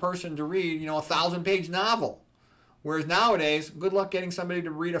to get a person to read, a 1,000-page novel. Whereas nowadays, good luck getting somebody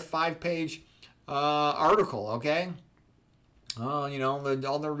to read a 5-page article, okay? You know,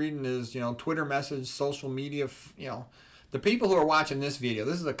 all they're reading is, you know, Twitter message, social media, you know. The people who are watching this video,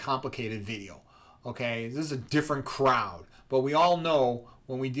 this is a complicated video, okay? This is a different crowd. But we all know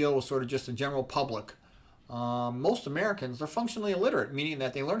when we deal with sort of just the general public, most Americans, they're functionally illiterate, meaning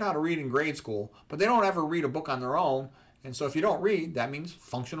that they learn how to read in grade school, but they don't ever read a book on their own. And so if you don't read, that means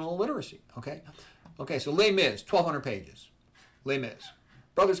functional illiteracy, okay? Okay, so Les Mis, 1,200 pages. Les Mis.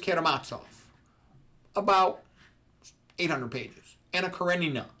 Brothers Karamazov, about 800 pages. Anna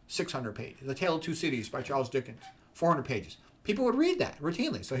Karenina, 600 pages. The Tale of Two Cities by Charles Dickens, 400 pages. People would read that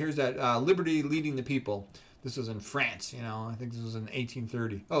routinely. So here's that Liberty Leading the People. This was in France, you know. I think this was in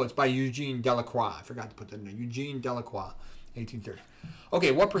 1830. Oh, it's by Eugene Delacroix. I forgot to put that in there. Eugene Delacroix, 1830.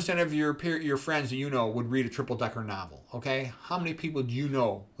 Okay, what percent of your friends that you know would read a triple-decker novel? Okay, how many people do you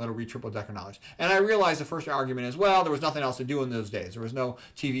know that'll read triple-decker novels? And I realize the first argument is, well, there was nothing else to do in those days. There was no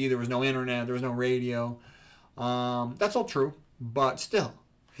TV, there was no internet, there was no radio. That's all true, but still,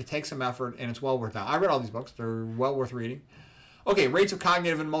 it takes some effort, and it's well worth it. I read all these books. They're well worth reading. Okay, rates of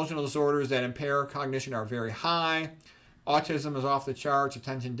cognitive and emotional disorders that impair cognition are very high. Autism is off the charts.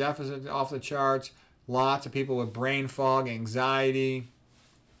 Attention deficit is off the charts. Lots of people with brain fog, anxiety,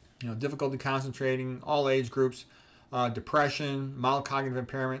 you know, difficulty concentrating, all age groups, depression, mild cognitive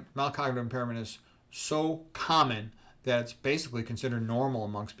impairment. Mild cognitive impairment is so common that it's basically considered normal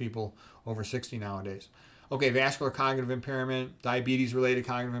amongst people over 60 nowadays. Okay, vascular cognitive impairment, diabetes-related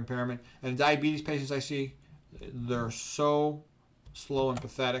cognitive impairment. And diabetes patients I see, they're so slow and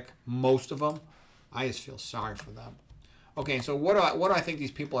pathetic, most of them. I just feel sorry for them. Okay, so what do I think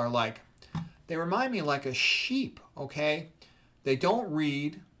these people are like? They remind me like a sheep, okay? They don't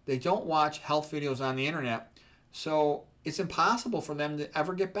read, they don't watch health videos on the internet, so it's impossible for them to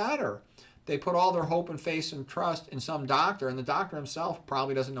ever get better. They put all their hope and faith and trust in some doctor, and the doctor himself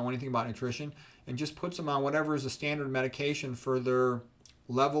probably doesn't know anything about nutrition and just puts them on whatever is the standard medication for their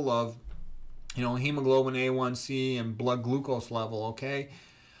level of, you know, hemoglobin A1C and blood glucose level, okay?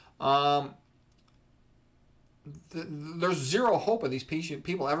 There's zero hope of these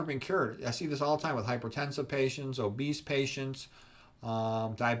people ever being cured. I see this all the time with hypertensive patients, obese patients,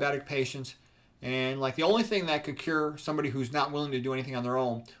 diabetic patients. And like the only thing that could cure somebody who's not willing to do anything on their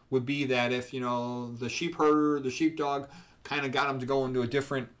own would be that if, you know, the sheep herder, the sheepdog kind of got them to go into a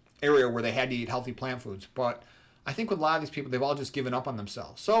different area where they had to eat healthy plant foods. But I think with a lot of these people, they've all just given up on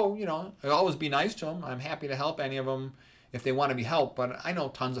themselves. So, you know, I'll always be nice to them. I'm happy to help any of them if they want to be helped. But I know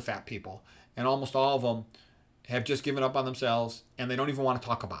tons of fat people, and almost all of them have just given up on themselves, and they don't even want to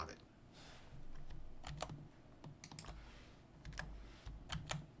talk about it.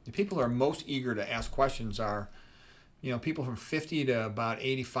 The people who are most eager to ask questions are, you know, people from 50 to about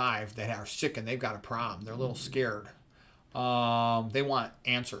 85 that are sick and they've got a problem. They're a little scared. They want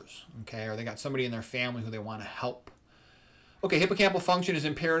answers, okay, or they got somebody in their family who they want to help. Okay, hippocampal function is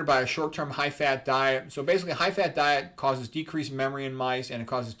impaired by a short-term high-fat diet. So basically, a high-fat diet causes decreased memory in mice, and it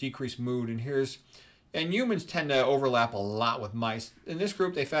causes decreased mood. And humans tend to overlap a lot with mice. In this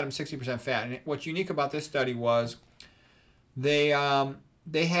group, they fed them 60% fat. And what's unique about this study was they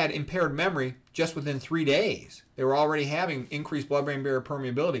had impaired memory just within 3 days. They were already having increased blood-brain barrier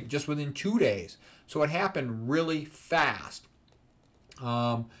permeability just within 2 days. So it happened really fast.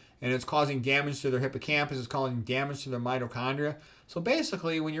 And it's causing damage to their hippocampus. It's causing damage to their mitochondria. So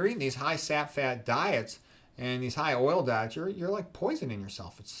basically, when you're eating these high fat diets and these high oil diets, you're like poisoning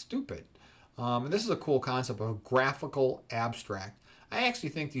yourself. It's stupid. And this is a cool concept of a graphical abstract. I actually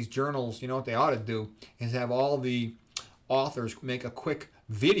think these journals, you know what they ought to do is have all the authors make a quick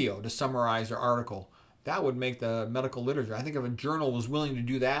video to summarize their article. That would make the medical literature. I think if a journal was willing to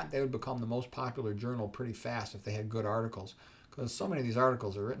do that, they would become the most popular journal pretty fast if they had good articles. Because so many of these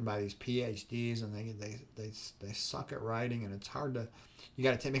articles are written by these PhDs, and they suck at writing, and it's hard to, you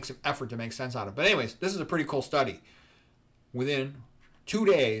got to make some effort to make sense out of it. But anyways, this is a pretty cool study. Within 2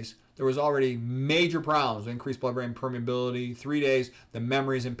 days, there was already major problems, increased blood-brain permeability. 3 days, the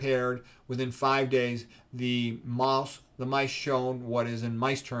memory is impaired. Within 5 days, the mice shown what is in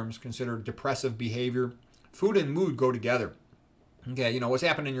mice terms considered depressive behavior. Food and mood go together. Okay, you know, what's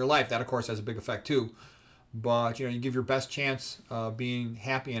happening in your life, that of course has a big effect too. But, you know, you give your best chance of being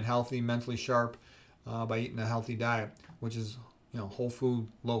happy and healthy, mentally sharp by eating a healthy diet, which is, you know, whole food,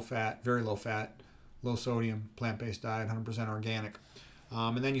 low fat, very low fat, low sodium, plant-based diet, 100% organic.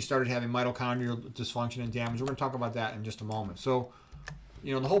 And then you started having mitochondrial dysfunction and damage. We're going to talk about that in just a moment. So,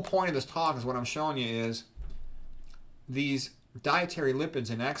 you know, the whole point of this talk is what I'm showing you is these dietary lipids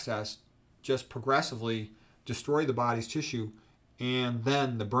in excess just progressively destroy the body's tissue and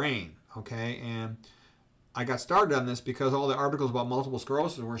then the brain, okay? And I got started on this because all the articles about multiple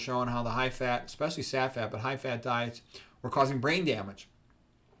sclerosis were showing how the high fat, especially sat fat, but high fat diets were causing brain damage.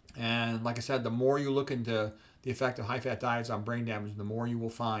 And like I said, the more you look into the effect of high fat diets on brain damage, the more you will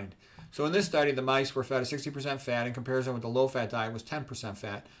find. So in this study, the mice were fed a 60% fat in comparison with the low fat diet was 10%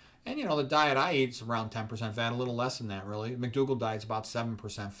 fat. And you know, the diet I eat is around 10% fat, a little less than that really. McDougall diet's about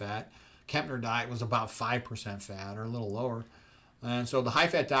 7% fat. Kempner diet was about 5% fat, or a little lower. And so the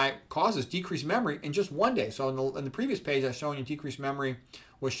high-fat diet causes decreased memory in just 1 day. So in the previous page, I was showing you decreased memory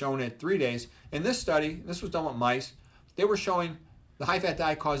was shown at 3 days. In this study, this was done with mice, they were showing the high-fat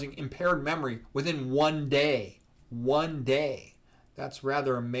diet causing impaired memory within 1 day. 1 day. That's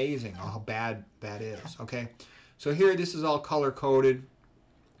rather amazing how bad that is, okay? So here, this is all color-coded.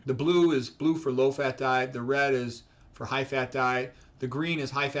 The blue is blue for low-fat diet. The red is for high-fat diet. The green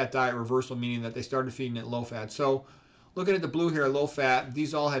is high-fat diet reversal, meaning that they started feeding it low-fat. So looking at the blue here, low fat,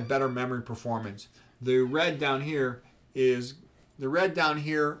 these all had better memory performance. The red down here was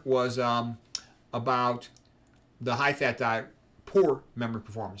about the high fat diet, poor memory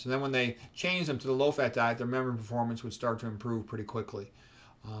performance. And then when they changed them to the low fat diet, their memory performance would start to improve pretty quickly.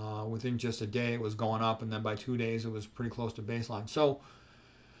 Within just a day, it was going up, and then by 2 days, it was pretty close to baseline. So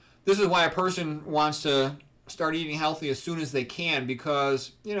this is why a person wants to start eating healthy as soon as they can,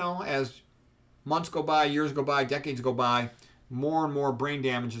 because, you know, as months go by, years go by, decades go by, more and more brain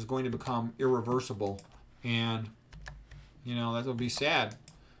damage is going to become irreversible. And, you know, that will be sad.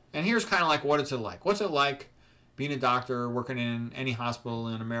 And here's kind of like what it's like. What's it like being a doctor working in any hospital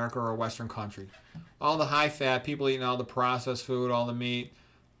in America or a Western country? All the high fat, people eating all the processed food, all the meat.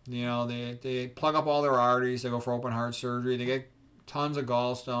 You know, they plug up all their arteries. They go for open heart surgery. They get tons of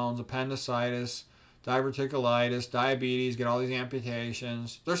gallstones, appendicitis, diverticulitis, diabetes, get all these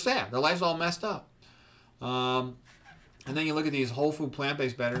amputations. They're sad. Their life's all messed up. And then you look at these whole food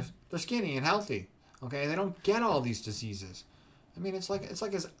plant-based betters. They're skinny and healthy. Okay, they don't get all these diseases. I mean, it's like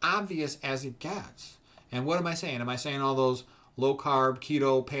as obvious as it gets. And what am I saying? Am I saying all those low-carb,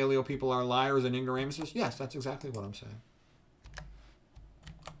 keto, paleo people are liars and ignoramuses? Yes, that's exactly what I'm saying.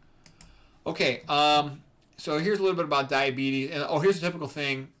 Okay, so here's a little bit about diabetes. And, here's a typical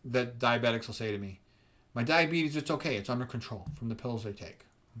thing that diabetics will say to me. My diabetes, it's okay. It's under control from the pills they take.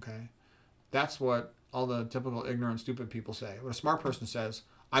 Okay? That's what all the typical ignorant, stupid people say. What a smart person says,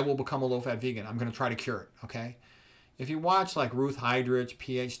 I will become a low-fat vegan. I'm going to try to cure it. Okay? If you watch like Ruth Heidrich,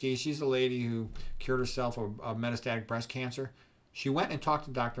 PhD, she's the lady who cured herself of metastatic breast cancer. She went and talked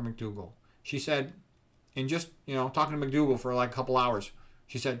to Dr. McDougall. She said, in just, you know, talking to McDougall for like a couple hours,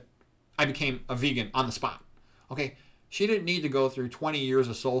 she said, I became a vegan on the spot. Okay? She didn't need to go through 20 years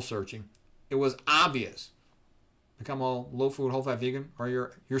of soul searching. It was obvious. Become a low-food, whole-fat vegan, or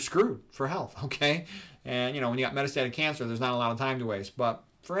you're screwed for health, okay? And, you know, when you got metastatic cancer, there's not a lot of time to waste. But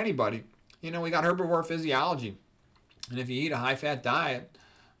for anybody, you know, we got herbivore physiology. And if you eat a high-fat diet,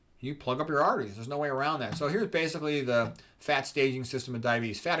 you plug up your arteries. There's no way around that. So here's basically the fat staging system of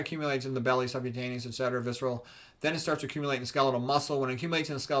diabetes. Fat accumulates in the belly, subcutaneous, etc., visceral. Then it starts to accumulate in the skeletal muscle. When it accumulates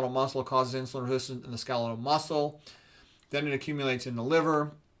in the skeletal muscle, it causes insulin resistance in the skeletal muscle. Then it accumulates in the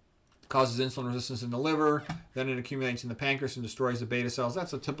liver, causes insulin resistance in the liver. Then it accumulates in the pancreas and destroys the beta cells.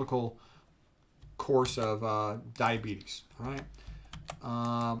 That's a typical course of diabetes. All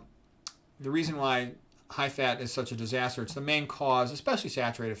right. The reason why high fat is such a disaster, it's the main cause, especially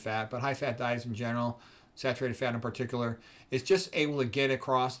saturated fat, but high fat diets in general, saturated fat in particular, is just able to get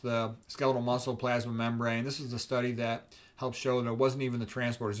across the skeletal muscle plasma membrane. This is the study that helped show that it wasn't even the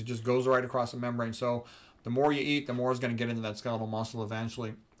transporters. It just goes right across the membrane. So the more you eat, the more it's going to get into that skeletal muscle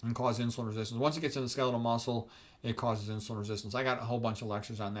eventually and cause insulin resistance. Once it gets in the skeletal muscle, it causes insulin resistance. I got a whole bunch of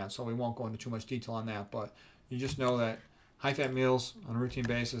lectures on that, so we won't go into too much detail on that, but you just know that high-fat meals on a routine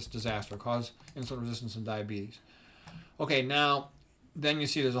basis, disaster, cause insulin resistance and diabetes. Okay, now, then you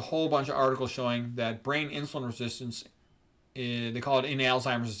see there's a whole bunch of articles showing that brain insulin resistance, they call it in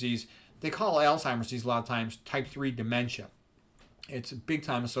Alzheimer's disease. They call Alzheimer's disease a lot of times type 3 dementia. It's big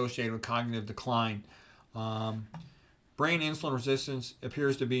time associated with cognitive decline. Brain insulin resistance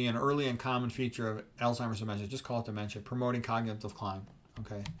appears to be an early and common feature of Alzheimer's dementia. Just call it dementia, promoting cognitive decline.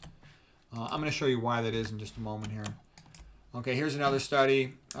 Okay, I'm going to show you why that is in just a moment here. Okay, here's another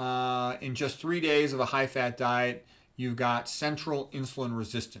study. In just 3 days of a high-fat diet, you've got central insulin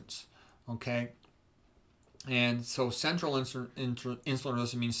resistance. Okay, and so central insulin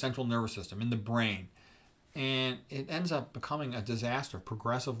resistance means central nervous system in the brain, and it ends up becoming a disaster,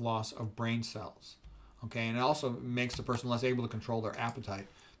 progressive loss of brain cells. Okay, and it also makes the person less able to control their appetite.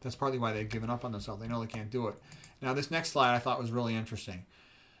 That's partly why they've given up on themselves. They know they can't do it. Now, this next slide I thought was really interesting.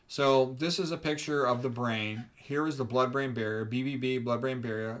 So this is a picture of the brain. Here is the blood-brain barrier, BBB, blood-brain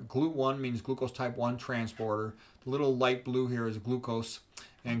barrier. GLUT1 means glucose type 1 transporter. The little light blue here is glucose.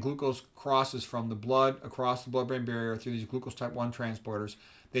 And glucose crosses from the blood across the blood-brain barrier through these glucose type 1 transporters.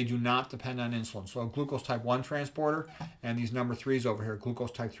 They do not depend on insulin. So a glucose type 1 transporter and these number 3s over here,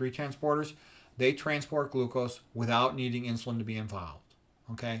 glucose type 3 transporters, they transport glucose without needing insulin to be involved.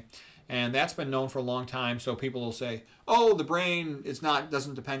 Okay? And that's been known for a long time. So people will say, oh, the brain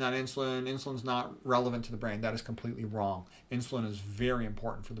doesn't depend on insulin. Insulin's not relevant to the brain. That is completely wrong. Insulin is very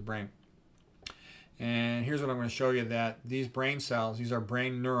important for the brain. And here's what I'm going to show you, that these brain cells, these are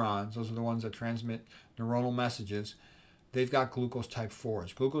brain neurons. Those are the ones that transmit neuronal messages. They've got glucose type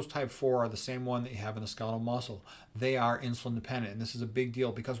 4s. Glucose type 4 are the same one that you have in the skeletal muscle. They are insulin dependent. And this is a big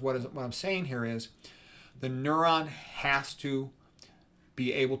deal because what I'm saying here is the neuron has to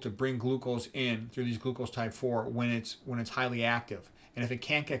be able to bring glucose in through these glucose type 4 when it's highly active. And if it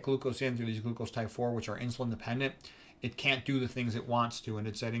can't get glucose in through these glucose type 4, which are insulin dependent, it can't do the things it wants to, and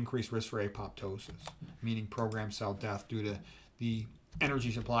it's at increased risk for apoptosis, meaning programmed cell death due to the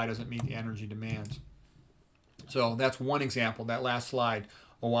energy supply doesn't meet the energy demands. So that's one example, that last slide,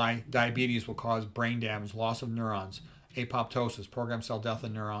 of why diabetes will cause brain damage, loss of neurons, apoptosis, programmed cell death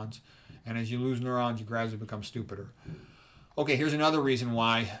in neurons. And as you lose neurons, you gradually become stupider. Okay, here's another reason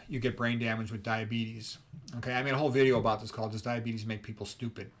why you get brain damage with diabetes. Okay, I made a whole video about this called Does Diabetes Make People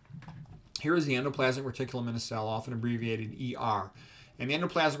Stupid? Here is the endoplasmic reticulum in a cell, often abbreviated ER. And the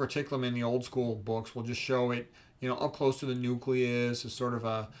endoplasmic reticulum in the old school books will just show it, up close to the nucleus as sort of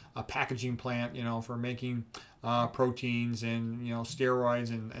a packaging plant, for making proteins and, steroids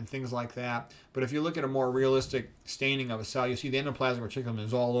and things like that. But if you look at a more realistic staining of a cell, you see the endoplasmic reticulum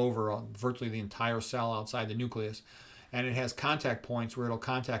is all over virtually the entire cell outside the nucleus. And it has contact points where it'll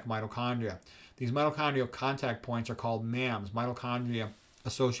contact mitochondria. These mitochondrial contact points are called MAMs, Mitochondrial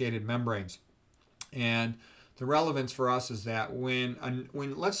Associated Membranes. And the relevance for us is that when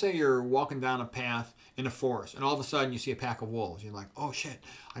let's say you're walking down a path in a forest and all of a sudden you see a pack of wolves, you're like, oh shit,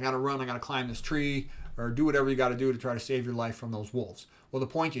 I gotta run, I gotta climb this tree, or do whatever you gotta do to try to save your life from those wolves. Well, the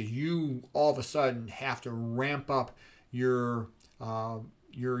point is you all of a sudden have to ramp up your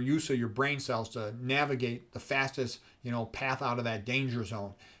use of your brain cells to navigate the fastest, path out of that danger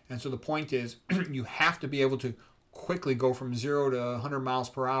zone. And so the point is you have to be able to quickly go from 0 to 100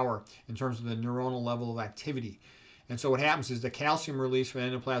 miles per hour in terms of the neuronal level of activity. And so what happens is the calcium release from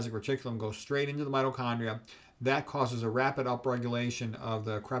the endoplasmic reticulum goes straight into the mitochondria. That causes a rapid upregulation of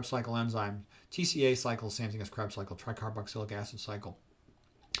the Krebs cycle enzyme. TCA cycle is the same thing as Krebs cycle, tricarboxylic acid cycle.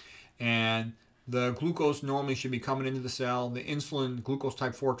 And the glucose normally should be coming into the cell. The insulin glucose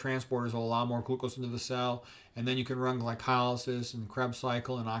type 4 transporters will allow more glucose into the cell. And then you can run glycolysis and the Krebs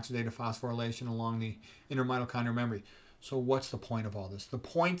cycle and oxidative phosphorylation along the intermitochondrial membrane. So what's the point of all this? The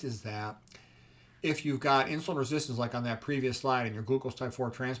point is that if you've got insulin resistance like on that previous slide and your glucose type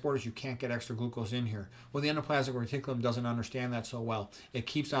 4 transporters, you can't get extra glucose in here. Well, the endoplasmic reticulum doesn't understand that so well. It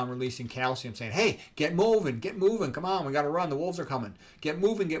keeps on releasing calcium saying, hey, get moving, come on, we got to run, the wolves are coming. Get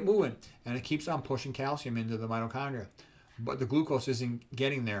moving. And it keeps on pushing calcium into the mitochondria. But the glucose isn't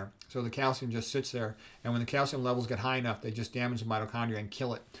getting there, so the calcium just sits there. And when the calcium levels get high enough, they just damage the mitochondria and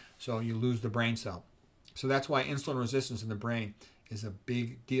kill it. So you lose the brain cell. So that's why insulin resistance in the brain is a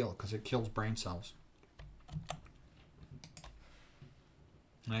big deal, because it kills brain cells.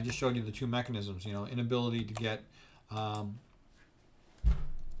 And I just showed you the two mechanisms, inability to get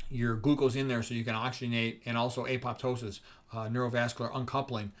your glucose in there so you can oxygenate, and also apoptosis, neurovascular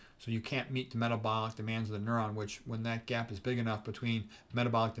uncoupling, so you can't meet the metabolic demands of the neuron, which when that gap is big enough between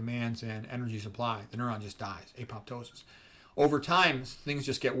metabolic demands and energy supply, the neuron just dies, apoptosis. Over time, things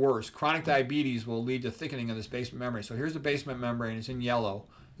just get worse. Chronic diabetes will lead to thickening of this basement membrane. So here's the basement membrane. It's in yellow.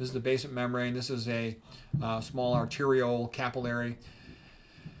 This is the basement membrane. This is a small arteriole capillary.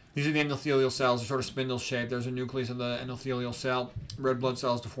 These are the endothelial cells. They're sort of spindle shaped. There's a nucleus of the endothelial cell. Red blood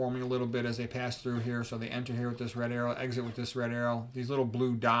cells deforming a little bit as they pass through here. So they enter here with this red arrow, exit with this red arrow. These little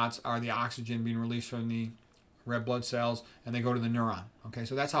blue dots are the oxygen being released from the red blood cells, and they go to the neuron. Okay,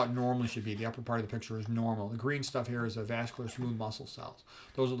 so that's how it normally should be. The upper part of the picture is normal. The green stuff here is the vascular smooth muscle cells.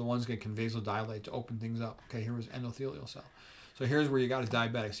 Those are the ones that can vasodilate to open things up. Okay, here is endothelial cell. So here's where you got a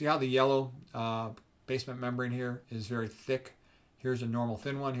diabetic. See how the yellow basement membrane here is very thick? Here's a normal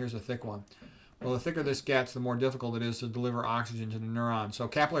thin one. Here's a thick one. Well, the thicker this gets, the more difficult it is to deliver oxygen to the neuron. So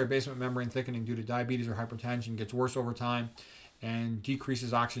capillary basement membrane thickening due to diabetes or hypertension gets worse over time and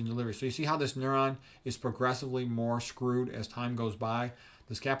decreases oxygen delivery. So you see how this neuron is progressively more screwed as time goes by?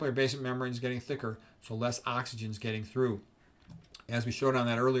 This capillary basement membrane is getting thicker, so less oxygen is getting through. As we showed on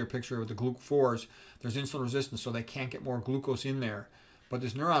that earlier picture with the GLUT4s, there's insulin resistance, so they can't get more glucose in there. But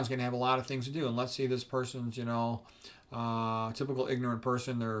this neuron's going to have a lot of things to do. And let's see, this person's, you know, typical ignorant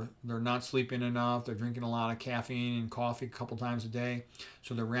person. They're not sleeping enough. They're drinking a lot of caffeine and coffee a couple times a day.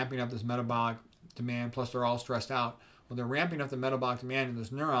 So they're ramping up this metabolic demand. Plus, they're all stressed out. Well, they're ramping up the metabolic demand in this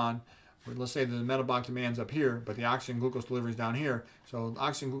neuron. Let's say that the metabolic demand's up here, but the oxygen glucose delivery is down here. So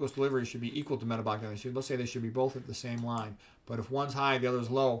oxygen glucose delivery should be equal to metabolic demand. Let's say they should be both at the same line. But if one's high, the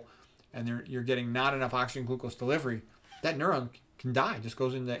other's low, and you're getting not enough oxygen glucose delivery, that neuron can die. It just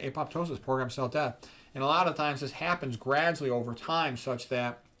goes into apoptosis, programmed cell death. And a lot of times this happens gradually over time, such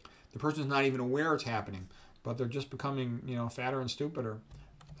that the person's not even aware it's happening, but they're just becoming, you know, fatter and stupider.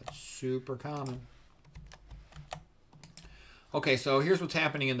 That's super common. Okay, so here's what's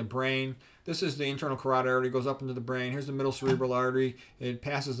happening in the brain. This is the internal carotid artery, goes up into the brain. Here's the middle cerebral artery. It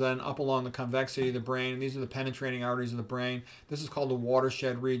passes then up along the convexity of the brain. And these are the penetrating arteries of the brain. This is called the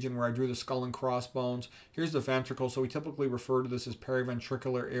watershed region, where I drew the skull and crossbones. Here's the ventricle. So we typically refer to this as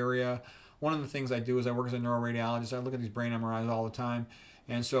periventricular area. One of the things I do is I work as a neuroradiologist. I look at these brain MRIs all the time.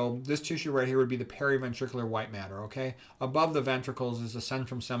 And so this tissue right here would be the periventricular white matter, okay? Above the ventricles is the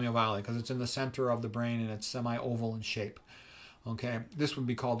centrum semiovale, because it's in the center of the brain and it's semi-oval in shape. Okay, this would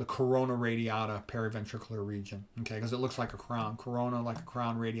be called the corona radiata periventricular region, okay, because it looks like a crown. Corona, like a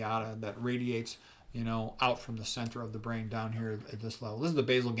crown, radiata, that radiates, you know, out from the center of the brain down here at this level. This is the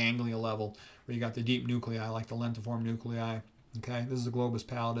basal ganglia level, where you got the deep nuclei, like the lentiform nuclei. Okay, this is the globus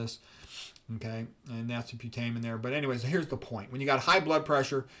pallidus. Okay, and that's the putamen there. But anyways, here's the point. When you got high blood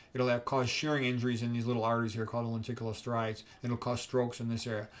pressure, it'll cause shearing injuries in these little arteries here called the lenticulostriates. It'll cause strokes in this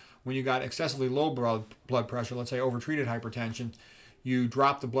area. When you got excessively low blood pressure, let's say overtreated hypertension, you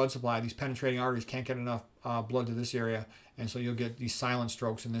drop the blood supply. These penetrating arteries can't get enough blood to this area, and so you'll get these silent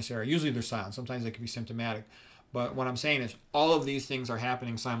strokes in this area. Usually they're silent. Sometimes they can be symptomatic. But what I'm saying is all of these things are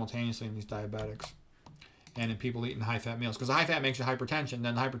happening simultaneously in these diabetics and in people eating high-fat meals. Because the high-fat makes you hypertension.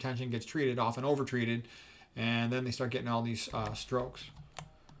 Then the hypertension gets treated, often overtreated, and then they start getting all these strokes.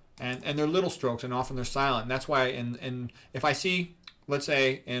 And they're little strokes, and often they're silent. And that's why if I see, let's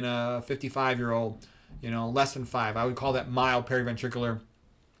say, in a 55-year-old, you know, less than 5, I would call that mild periventricular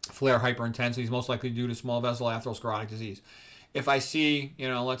flare hyperintensity. Is most likely due to small vessel atherosclerotic disease. If I see, you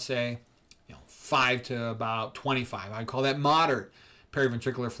know, let's say, 5 to about 25, I'd call that moderate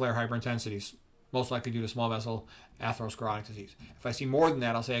periventricular flare hyperintensities, most likely due to small vessel atherosclerotic disease. If I see more than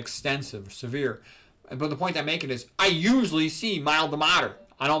that, I'll say extensive, severe. But the point I'm making is I usually see mild to moderate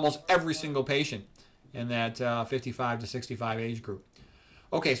on almost every single patient in that 55 to 65 age group.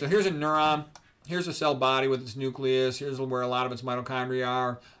 Okay, so here's a neuron. Here's a cell body with its nucleus. Here's where a lot of its mitochondria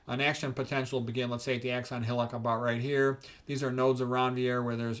are. An action potential will begin, let's say, at the axon hillock about right here. These are nodes of Ranvier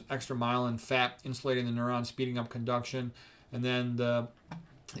where there's extramyelin fat insulating the neuron, speeding up conduction. And then the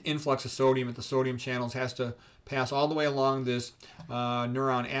influx of sodium at the sodium channels has to pass all the way along this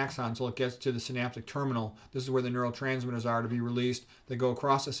neuron axon until it gets to the synaptic terminal. This is where the neurotransmitters are to be released. They go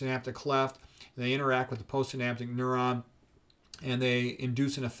across the synaptic cleft. They interact with the postsynaptic neuron, and they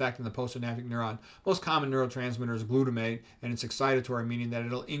induce an effect in the postsynaptic neuron. Most common neurotransmitter is glutamate, and it's excitatory, meaning that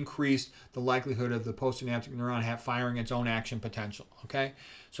it'll increase the likelihood of the postsynaptic neuron firing its own action potential. Okay,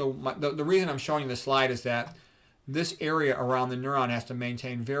 so the reason I'm showing you this slide is that this area around the neuron has to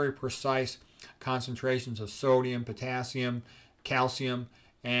maintain very precise concentrations of sodium, potassium, calcium,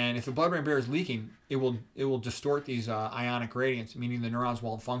 and if the blood-brain barrier is leaking, it will distort these ionic gradients, meaning the neurons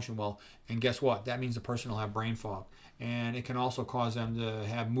won't function well. And guess what? That means the person will have brain fog. And it can also cause them to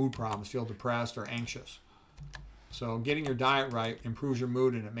have mood problems, feel depressed or anxious. So getting your diet right improves your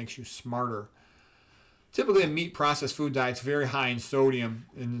mood and it makes you smarter. Typically a meat processed food diet is very high in sodium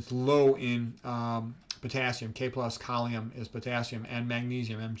and it's low in potassium. K plus kalium is potassium, and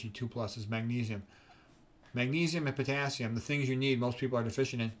magnesium, Mg2 plus is magnesium. Magnesium and potassium, the things you need, most people are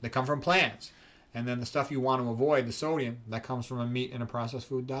deficient in, they come from plants. And then the stuff you want to avoid, the sodium, that comes from a meat and a processed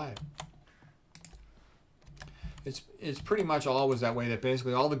food diet. It's pretty much always that way, that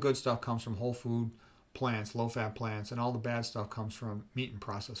basically all the good stuff comes from whole food plants, low-fat plants, and all the bad stuff comes from meat and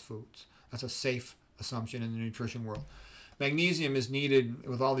processed foods. That's a safe assumption in the nutrition world. Magnesium is needed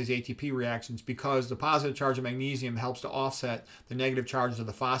with all these ATP reactions because the positive charge of magnesium helps to offset the negative charges of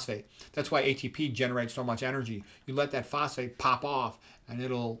the phosphate. That's why ATP generates so much energy. You let that phosphate pop off and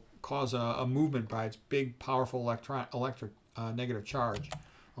it'll cause a movement by its big, powerful electric negative charge.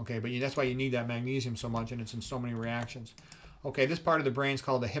 Okay, but that's why you need that magnesium so much, and it's in so many reactions. Okay, this part of the brain is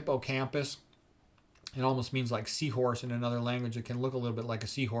called the hippocampus. It almost means like seahorse in another language. It can look a little bit like a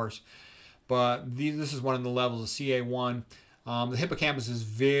seahorse. But this is one of the levels of CA1. The hippocampus is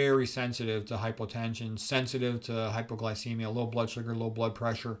very sensitive to hypotension, sensitive to hypoglycemia, low blood sugar, low blood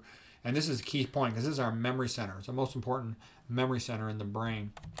pressure. And this is the key point because this is our memory center. It's the most important memory center in the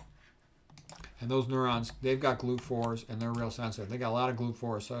brain. And those neurons, they've got GLUT4s and they're real sensitive. They got a lot of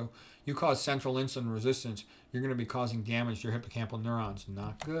GLUT4s. So you cause central insulin resistance, you're going to be causing damage to your hippocampal neurons.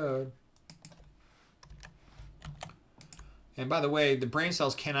 Not good. And by the way, the brain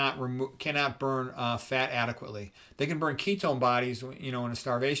cells cannot burn fat adequately. They can burn ketone bodies, in a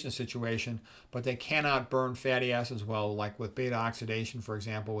starvation situation, but they cannot burn fatty acids well, like with beta oxidation, for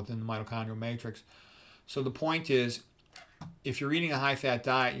example, within the mitochondrial matrix. So the point is, if you're eating a high-fat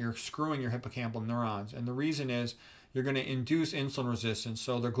diet, you're screwing your hippocampal neurons. And the reason is you're going to induce insulin resistance,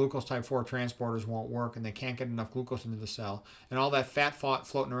 so their glucose type 4 transporters won't work, and they can't get enough glucose into the cell. And all that fat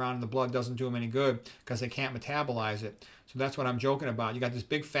floating around in the blood doesn't do them any good because they can't metabolize it. So that's what I'm joking about. You got this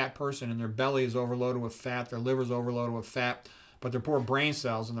big fat person, and their belly is overloaded with fat, their liver is overloaded with fat, but their poor brain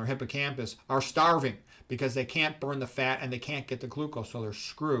cells and their hippocampus are starving because they can't burn the fat and they can't get the glucose, so they're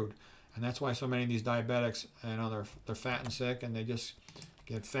screwed. And that's why so many of these diabetics, they're fat and sick, and they just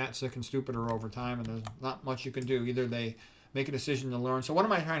get fat, sick, and stupider over time, and there's not much you can do. Either they make a decision to learn. So what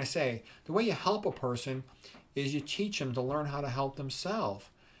am I trying to say? The way you help a person is you teach them to learn how to help themselves.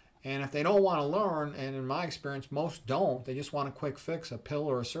 And if they don't want to learn, and in my experience, most don't, they just want a quick fix, a pill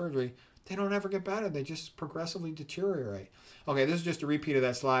or a surgery, they don't ever get better. They just progressively deteriorate. Okay, this is just a repeat of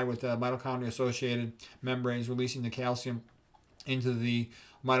that slide with the mitochondrial associated membranes releasing the calcium into the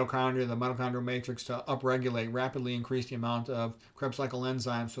mitochondrial matrix to upregulate, rapidly increase the amount of Krebs cycle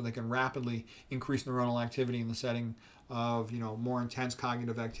enzymes so they can rapidly increase neuronal activity in the setting of, more intense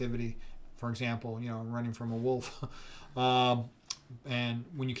cognitive activity. For example, running from a wolf. And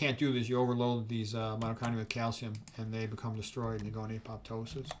when you can't do this, you overload these mitochondria with calcium and they become destroyed and they go into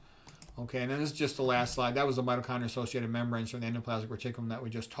apoptosis. Okay, and then this is just the last slide. That was the mitochondrial associated membranes from the endoplasmic reticulum that we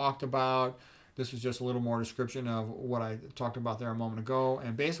just talked about. This is just a little more description of what I talked about there a moment ago.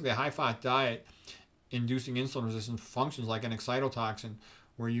 And basically a high-fat diet inducing insulin resistance functions like an excitotoxin,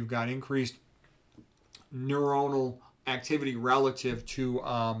 where you've got increased neuronal activity relative to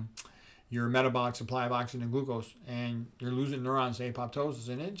your metabolic supply of oxygen and glucose, and you're losing neurons to apoptosis.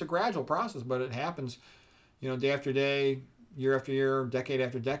 And it's a gradual process, but it happens, day after day, year after year, decade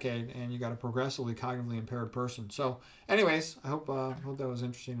after decade, and you got a progressively cognitively impaired person. So anyways, I hope that was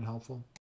interesting and helpful.